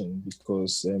refreshing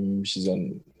because she's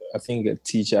I think a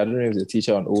teacher. I don't know if it's a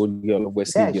teacher on Old Girl or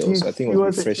Wesley Girls. I think it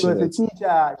was refreshing. She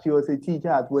was a teacher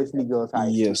at Wesley Girls High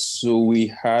School. Yes, so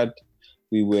we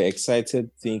were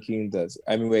excited thinking that,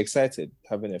 we're excited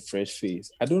having a fresh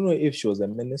face. I don't know if she was a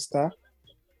minister.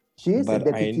 She is a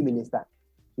deputy minister.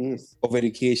 She is. Of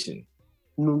education.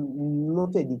 No,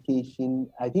 not education.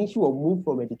 I think she will move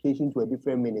from education to a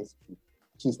different ministry.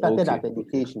 She started at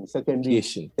education, secondary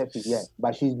education. Yeah,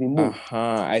 but she's been moved.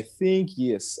 I think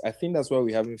that's why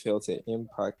we haven't felt an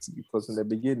impact, because in the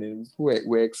beginning,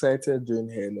 we're excited during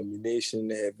her nomination,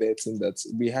 her vetting, that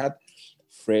we had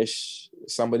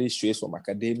somebody straight from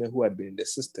academia who had been in the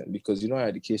system, because our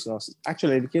educational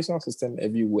system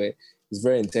everywhere is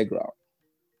very integral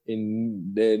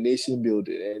in the nation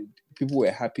building, and people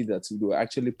were happy that we were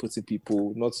actually putting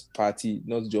people, not party,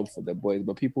 not job for the boys,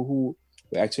 but people who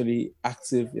were actually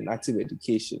active in active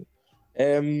education.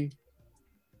 I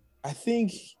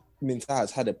think Minta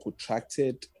has had a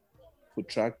protracted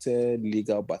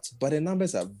legal battle, but the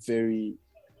numbers are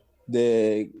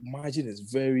the margin is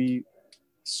very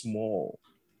small.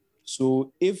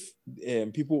 So if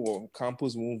people on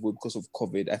campus won't vote because of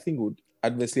COVID, I think it would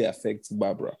adversely affect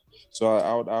Barbara. So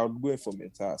I would go for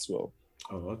Minta as well.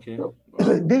 Oh, okay.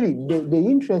 David, the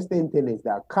interesting thing is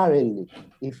that currently,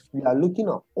 if we are looking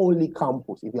at only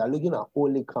campus, and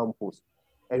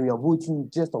we are voting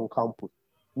just on campus,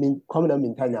 Kwamena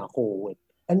Mintanya whole way.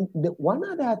 And one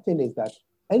other thing is that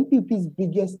NPP's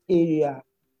biggest area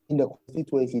in the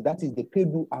constituency, that is the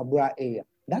Pedu Abra area.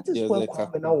 That is where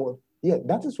Kwamena was. Yeah,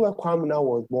 that is where Kwamena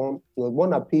was born. He was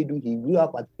born at Pedu. He grew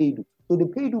up at Pedu. So the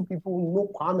Pedu people know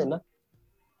Kwamena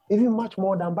even much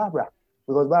more than Barbara,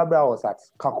 because Barbara was at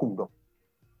Kakumdo.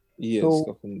 Yes, so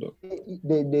Kakumdo.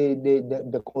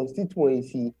 The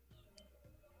constituency,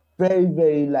 very,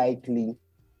 very likely,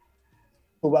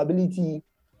 probability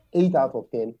 8 out of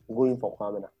 10 going for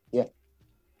Kwamena. Yeah.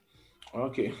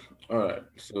 Okay. All right.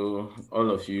 So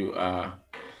all of you are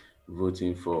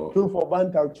voting for Two for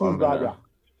Banta, choose Kwamina. Barbara.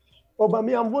 Oh, but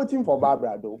me, I'm voting for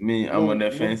Barbara, though. Me, I'm on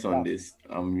the fence on this.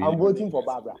 I'm voting for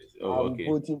Barbara. Oh, I'm okay.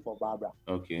 voting for Barbara.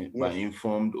 Okay. Yes. By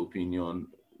informed opinion,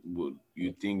 would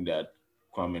you think that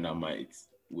Kwamina might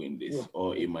win this, Yeah.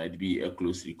 or it might be a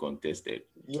closely contested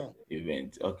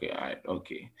event? Okay. All right.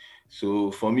 Okay. So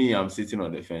for me, I'm sitting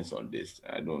on the fence on this.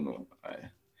 I don't know.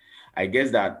 I guess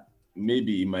that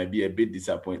maybe it might be a bit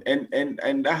disappointing,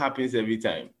 and that happens every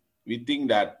time. We think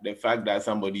that the fact that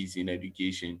somebody is in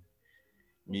education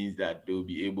means that they'll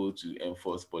be able to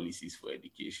enforce policies for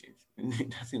education.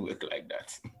 It doesn't work like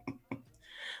that.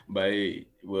 But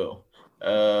well,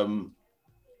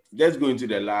 let's go into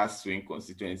the last swing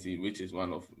constituency, which is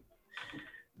one of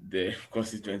the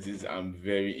constituencies I'm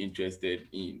very interested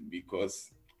in because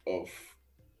of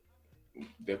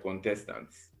the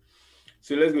contestants.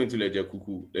 So let's go into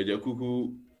Leja-Kuku.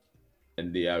 Leja-Kuku,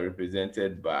 and they are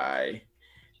represented by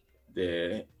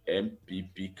the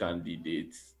MPP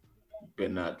candidate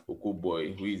Bernard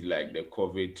Okoboy, who is like the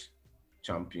COVID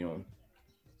champion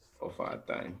of our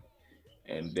time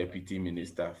and deputy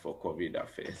minister for COVID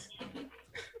affairs.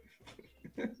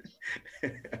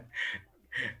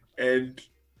 and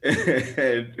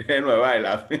why are you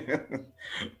laughing?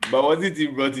 But was it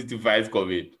him brought it to fight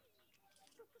COVID?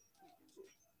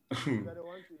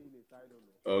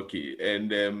 Okay,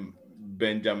 and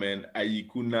Benjamin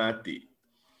Ayikunate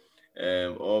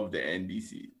of the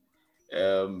NDC.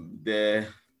 The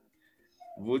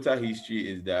voter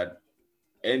history is that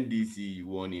NDC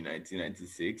won in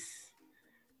 1996,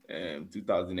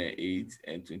 2008,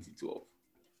 and 2012.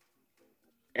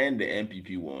 And the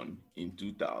MPP won in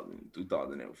 2000,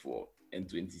 2004, and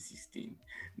 2016.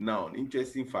 Now, an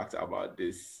interesting fact about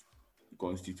this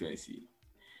constituency.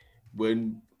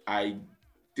 When I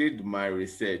did my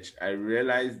research, I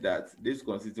realized that this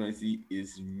constituency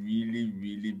is really,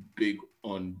 really big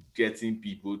on getting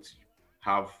people to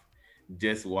have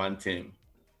just one term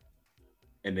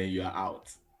and then you are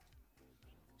out.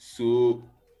 So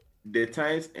the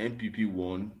times MPP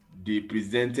won, they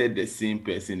presented the same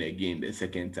person again the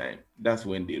second time. That's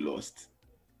when they lost.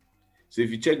 So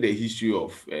if you check the history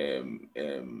of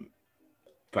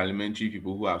parliamentary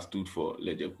people who have stood for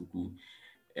Leja-Kuku,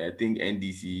 I think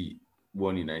NDC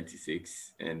won in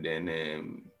 96, and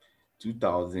then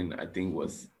 2000, I think,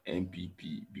 was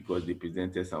MPP because they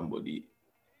presented somebody.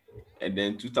 And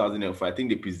then 2004, I think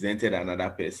they presented another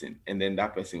person, and then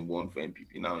that person won for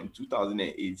MPP. Now, in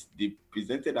 2008, they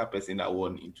presented that person that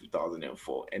won in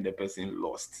 2004, and the person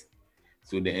lost.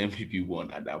 So the MPP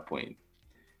won at that point.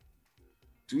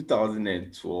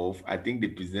 2012, I think they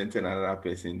presented another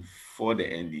person for the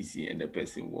NDC, and the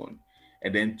person won.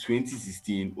 And then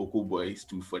 2016, Okoboy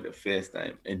stood for the first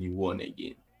time, and he won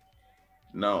again.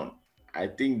 Now, I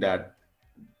think that,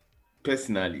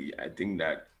 personally, I think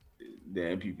that the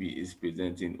MPP is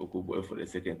presenting Okoboy for the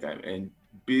second time. And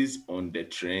based on the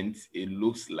trends, it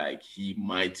looks like he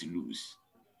might lose.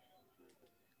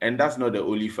 And that's not the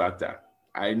only factor.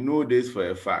 I know this for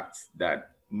a fact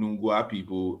that Nungua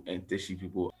people and Teshi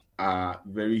people are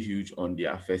very huge on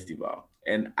their festival.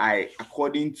 And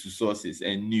according to sources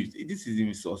and news, this is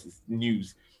even sources,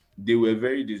 news, they were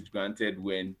very disgruntled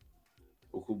when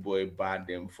Okoboy barred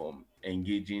them from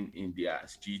engaging in their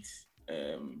street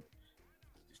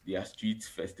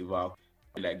festival.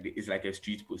 It's like a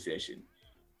street procession.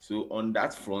 So on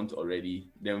that front already,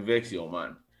 then vex your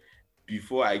man.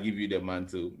 Before I give you the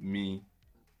mantle,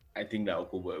 I think that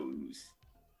Okoboy will lose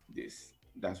this.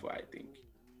 That's what I think.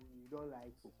 You don't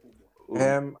like Okoboy?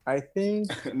 I think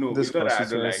no, it's not that I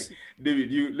don't like.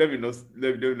 David, let me not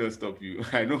stop you.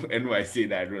 I know I say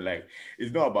that I don't like.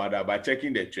 It's not about that. By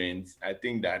checking the trends, I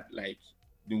think that like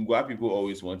the Ngwa people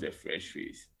always want a fresh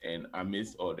face, and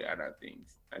amidst all the other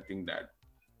things, I think that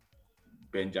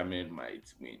Benjamin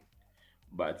might win.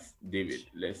 But David,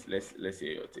 let's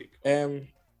hear your take.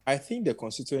 I think the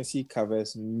constituency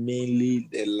covers mainly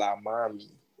the Lamami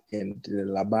and the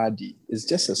Labadi. It's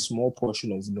just a small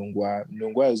portion of Nungwa.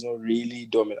 Nungwa is not really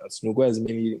dominant. Nungwa is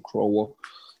mainly in Krowo.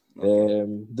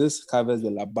 This covers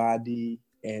the Labadi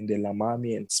and the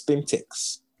Lamami and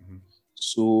Spintex. Mm-hmm.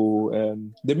 So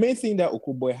the main thing that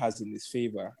Okoboy has in his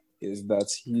favor is that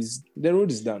the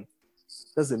road is done.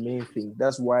 That's the main thing.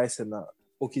 That's why Sena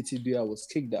Okitibia was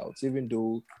kicked out, even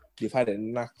though they've had a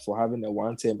knack for having a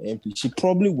one-term MP. She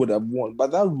probably would have won,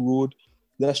 but that road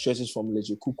that stretches from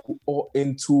Leja-Kuku or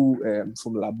into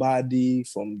from Labadi,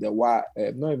 from the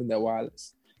not even the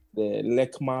wireless, the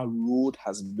Lekma road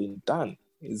has been done.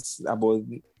 It's about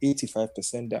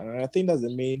 85% done, and I think that's the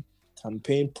main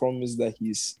campaign promise that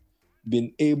he's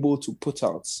been able to put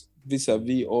out.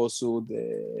 vis-a-vis also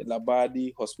the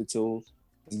Labadi Hospital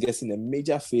is getting a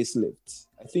major facelift.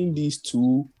 I think these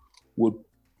two would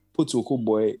put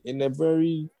Okoboy in a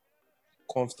very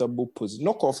comfortable position.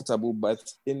 Not comfortable, but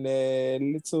in a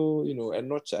little, a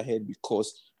notch ahead,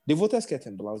 because the voters cut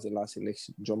and balance the last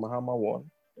election. John Mahama won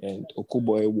and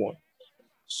Okoboy won.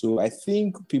 So I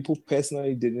think people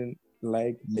personally didn't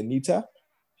like Benita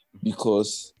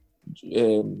because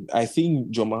I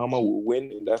think John Mahama will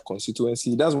win in that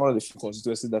constituency. That's one of the few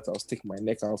constituencies that I'll stick my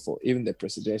neck out for, even the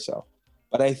presidential.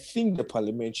 But I think the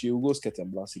parliamentary will go skirt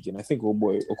and blouse again. I think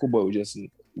Okoboy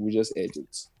will just edge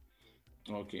it.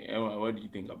 Okay, Emma, what do you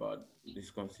think about this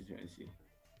constituency?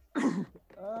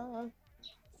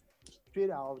 Straight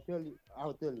out,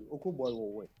 I'll tell you, Okoboy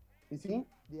will win. You see,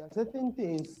 there are certain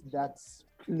things that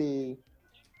play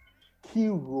key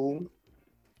role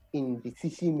in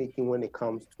decision making when it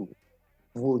comes to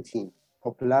voting: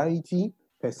 popularity,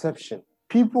 perception.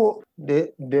 People,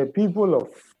 the people of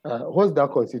what's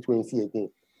that constituency again?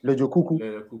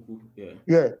 Lojokuku.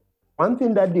 Yeah. One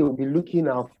thing that they will be looking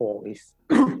out for is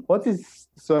what is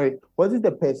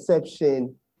the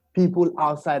perception people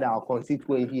outside our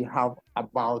constituency have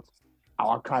about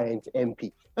our current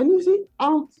MP. And you see,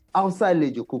 outside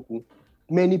Lojokuku,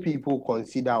 many people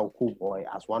consider Okoboy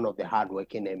as one of the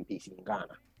hardworking MPs in Ghana.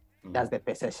 Mm-hmm. That's the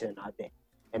perception out there.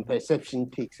 And perception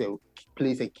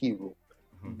plays a key role.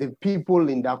 Mm-hmm. The people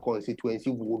in that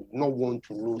constituency would not want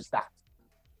to lose that.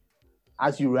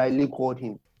 As you rightly called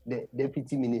him, the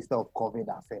Deputy Minister of COVID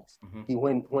Affairs. Mm-hmm.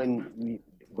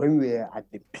 When we were at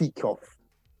the peak of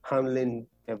handling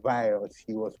the virus,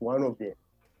 he was one of the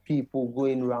people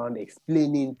going around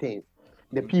explaining things.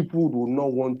 The people do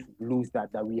not want to lose that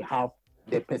we have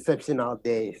the perception out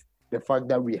there is the fact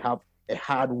that we have a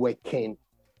hard-working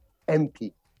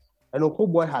MP. And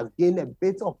Okoboy has gained a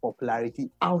bit of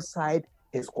popularity outside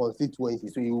his constituency,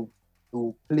 so he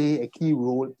will play a key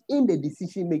role in the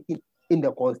decision-making in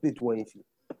the constituency.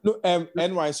 No,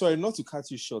 NY, sorry, not to cut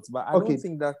you short, but I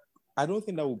don't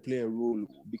think that will play a role,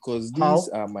 because these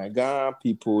are my Ghana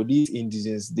people, these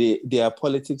indigenous, their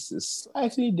politics is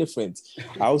slightly different.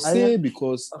 I'll say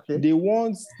because they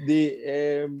want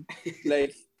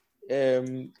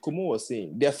Kumo was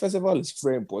saying, their festival is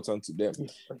very important to them.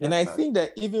 And I think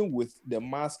that even with the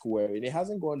mask wearing, it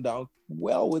hasn't gone down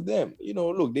well with them.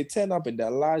 Look, they turn up in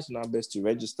their large numbers to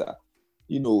register.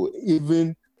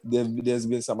 Even there's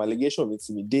been some allegation of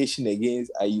intimidation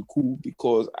against Ayiku,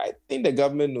 because I think the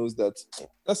government knows that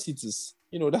seat is,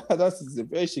 that is a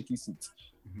very shaky seat.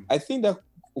 Mm-hmm. I think that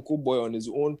Okoboy on his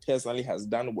own personally has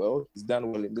done well. He's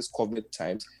done well in this COVID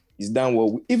times. He's done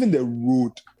well with even the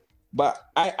road. But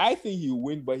I think he'll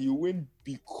win, but he'll win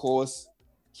because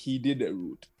he did the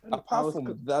road. Apart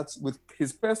from that, with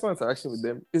his personal interaction with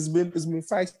them, it's been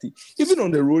feisty. Even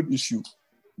on the road issue,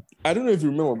 I don't know if you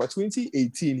remember, but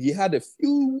 2018, he had a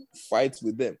few fights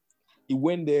with them. He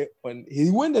went there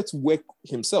to work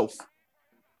himself.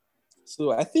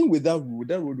 So I think with that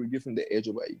road will give him the edge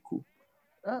over Iku.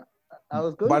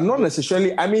 But not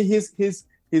necessarily. I mean,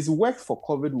 his work for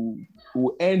COVID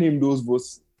will earn him those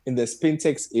votes in the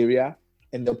Spintex area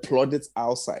and the plaudits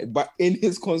outside. But in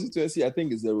his constituency, I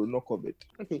think it's the road, not COVID.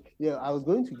 Okay, yeah, I was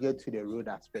going to get to the road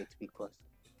aspect, because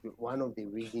one of the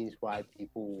reasons why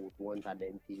people would want an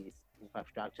MP is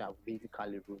infrastructure,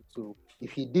 basically road. So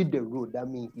if he did the road, that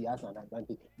means he has an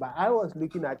advantage. But I was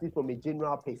looking at it from a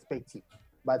general perspective.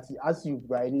 But as you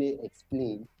rightly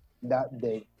explained, that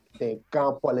the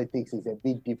Ghana politics is a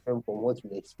bit different from what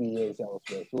we experience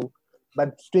elsewhere. So,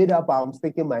 but straight up, I'm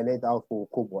sticking my net out for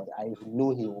Okoboy. I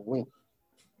know he will win.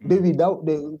 David,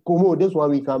 this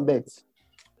one we can bet.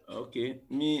 Okay,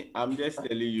 I'm just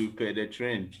telling you, per the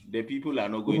trend, the people are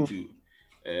not going to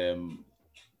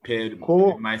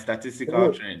per my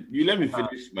statistical trend. You let me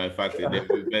finish my fact and then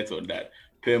we bet on that.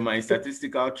 Per my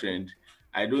statistical trend,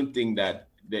 I don't think that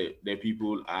the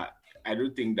people are. I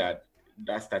don't think that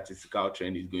statistical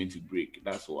trend is going to break.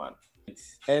 That's one.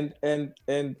 And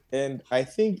I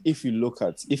think if you look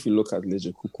at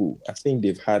Lojokuku, I think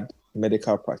they've had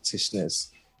medical practitioners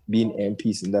being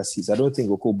MPs in that seat. I don't think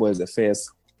Okoboy is the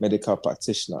first medical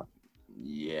practitioner.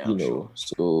 Yeah, sure.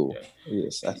 So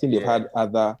yes, I think they've had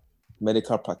other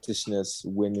medical practitioners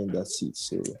winning that seat.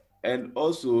 So, and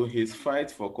also his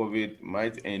fight for COVID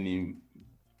might earn him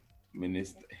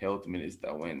health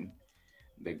minister when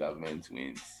the government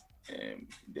wins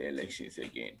the elections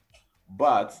again.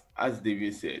 But as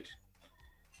David said,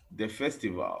 the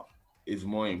festival is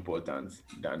more important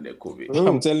than the COVID.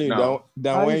 I'm telling you, now,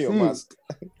 don't wear your mask.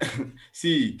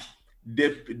 See,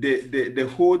 the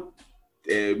whole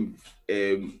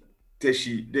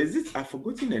Teshi, there's this, I've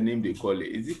forgotten the name they call it.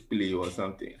 Is it play or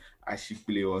something?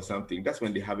 Ashikple or something. That's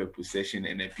when they have a procession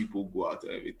and then people go out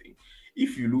and everything.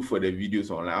 If you look for the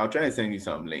videos online, I'll try and send you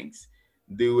some links.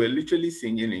 They were literally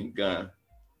singing in Ghana,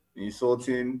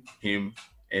 insulting him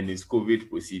and his COVID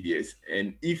procedures.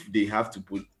 And if they have to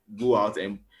go out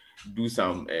and do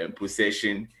some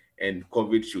procession and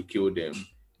COVID should kill them,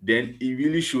 then it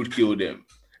really should kill them.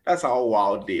 That's how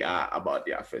wild they are about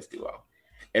their festival.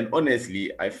 And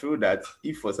honestly, I feel that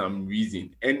if for some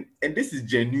reason, and this is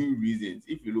genuine reasons,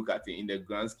 if you look at it in the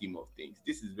grand scheme of things,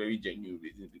 this is very genuine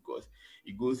reasons because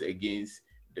it goes against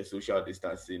the social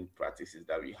distancing practices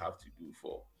that we have to do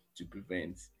to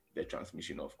prevent the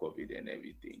transmission of COVID and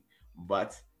everything.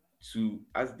 But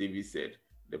as David said,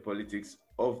 the politics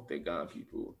of the Ghana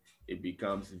people, it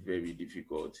becomes very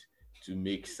difficult to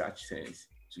make such sense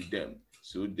to them.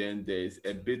 So then there's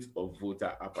a bit of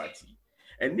voter apathy.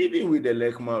 And even with the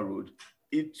Lekma Road,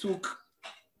 it took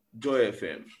Joy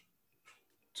FM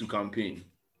to campaign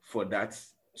for that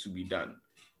to be done.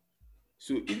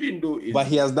 So even though but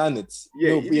he has done it.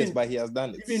 Yeah, but he has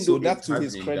done it. Even so though that to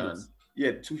his credit. Done,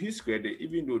 yeah, to his credit,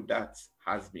 even though that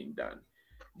has been done,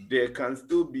 there can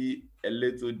still be a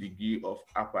little degree of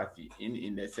apathy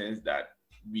in the sense that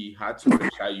we had to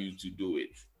pressure you to do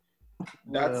it.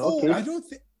 That's okay. I don't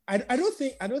think.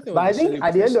 But I think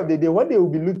at the end of the day, what they will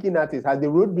be looking at is, has the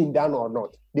road been done or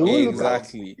not? They will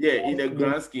exactly. Yeah, in the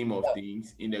grand scheme of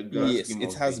things,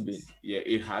 it has been. Yeah,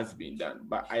 it has been done.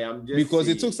 But I am just because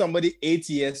saying, it took somebody 8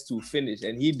 years to finish,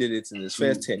 and he did it in his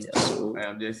first 10 years. So I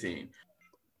am just saying.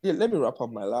 Yeah, let me wrap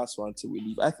up my last one till we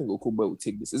leave. I think Okobo will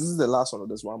take this. Is this the last one or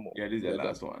there's one more? Yeah, this is the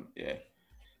last one. Yeah.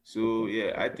 So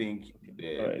yeah, I think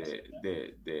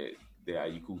the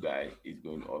Ayiku guy is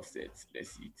going to offset the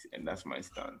seat, and that's my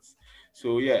stance.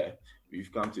 So yeah,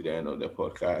 we've come to the end of the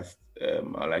podcast.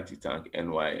 I'd like to thank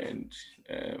NY and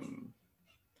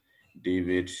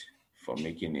David for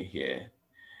making it here.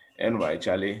 NY,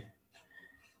 Charlie,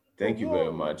 thank you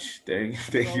very much. Thank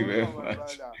you very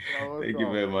much. Thank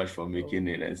you very much for making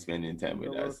it and spending time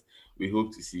with us. We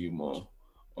hope to see you more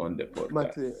on the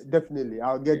podcast. Definitely.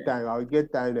 I'll get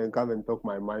time and come and talk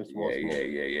my mind small. Yeah.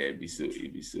 It'd be so.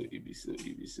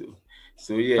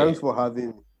 So yeah. Thanks for having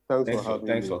me.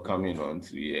 Thanks for coming on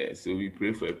to So we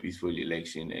pray for a peaceful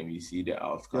election and we see the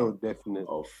outcome.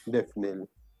 Definitely.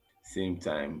 Same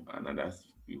time, another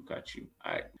we'll catch you.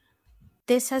 All right.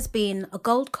 This has been a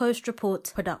Gold Coast Report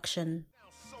production.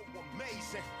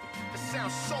 It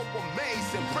sounds so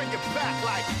amazing. Bring it back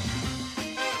like.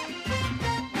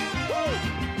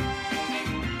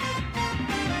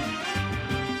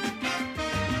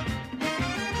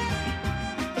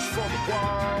 It's for the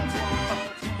world.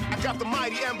 I got the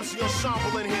mighty embassy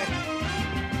ensemble in here.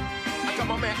 I got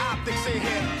my man Optics in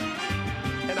here.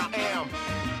 And I am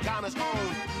Ghana's own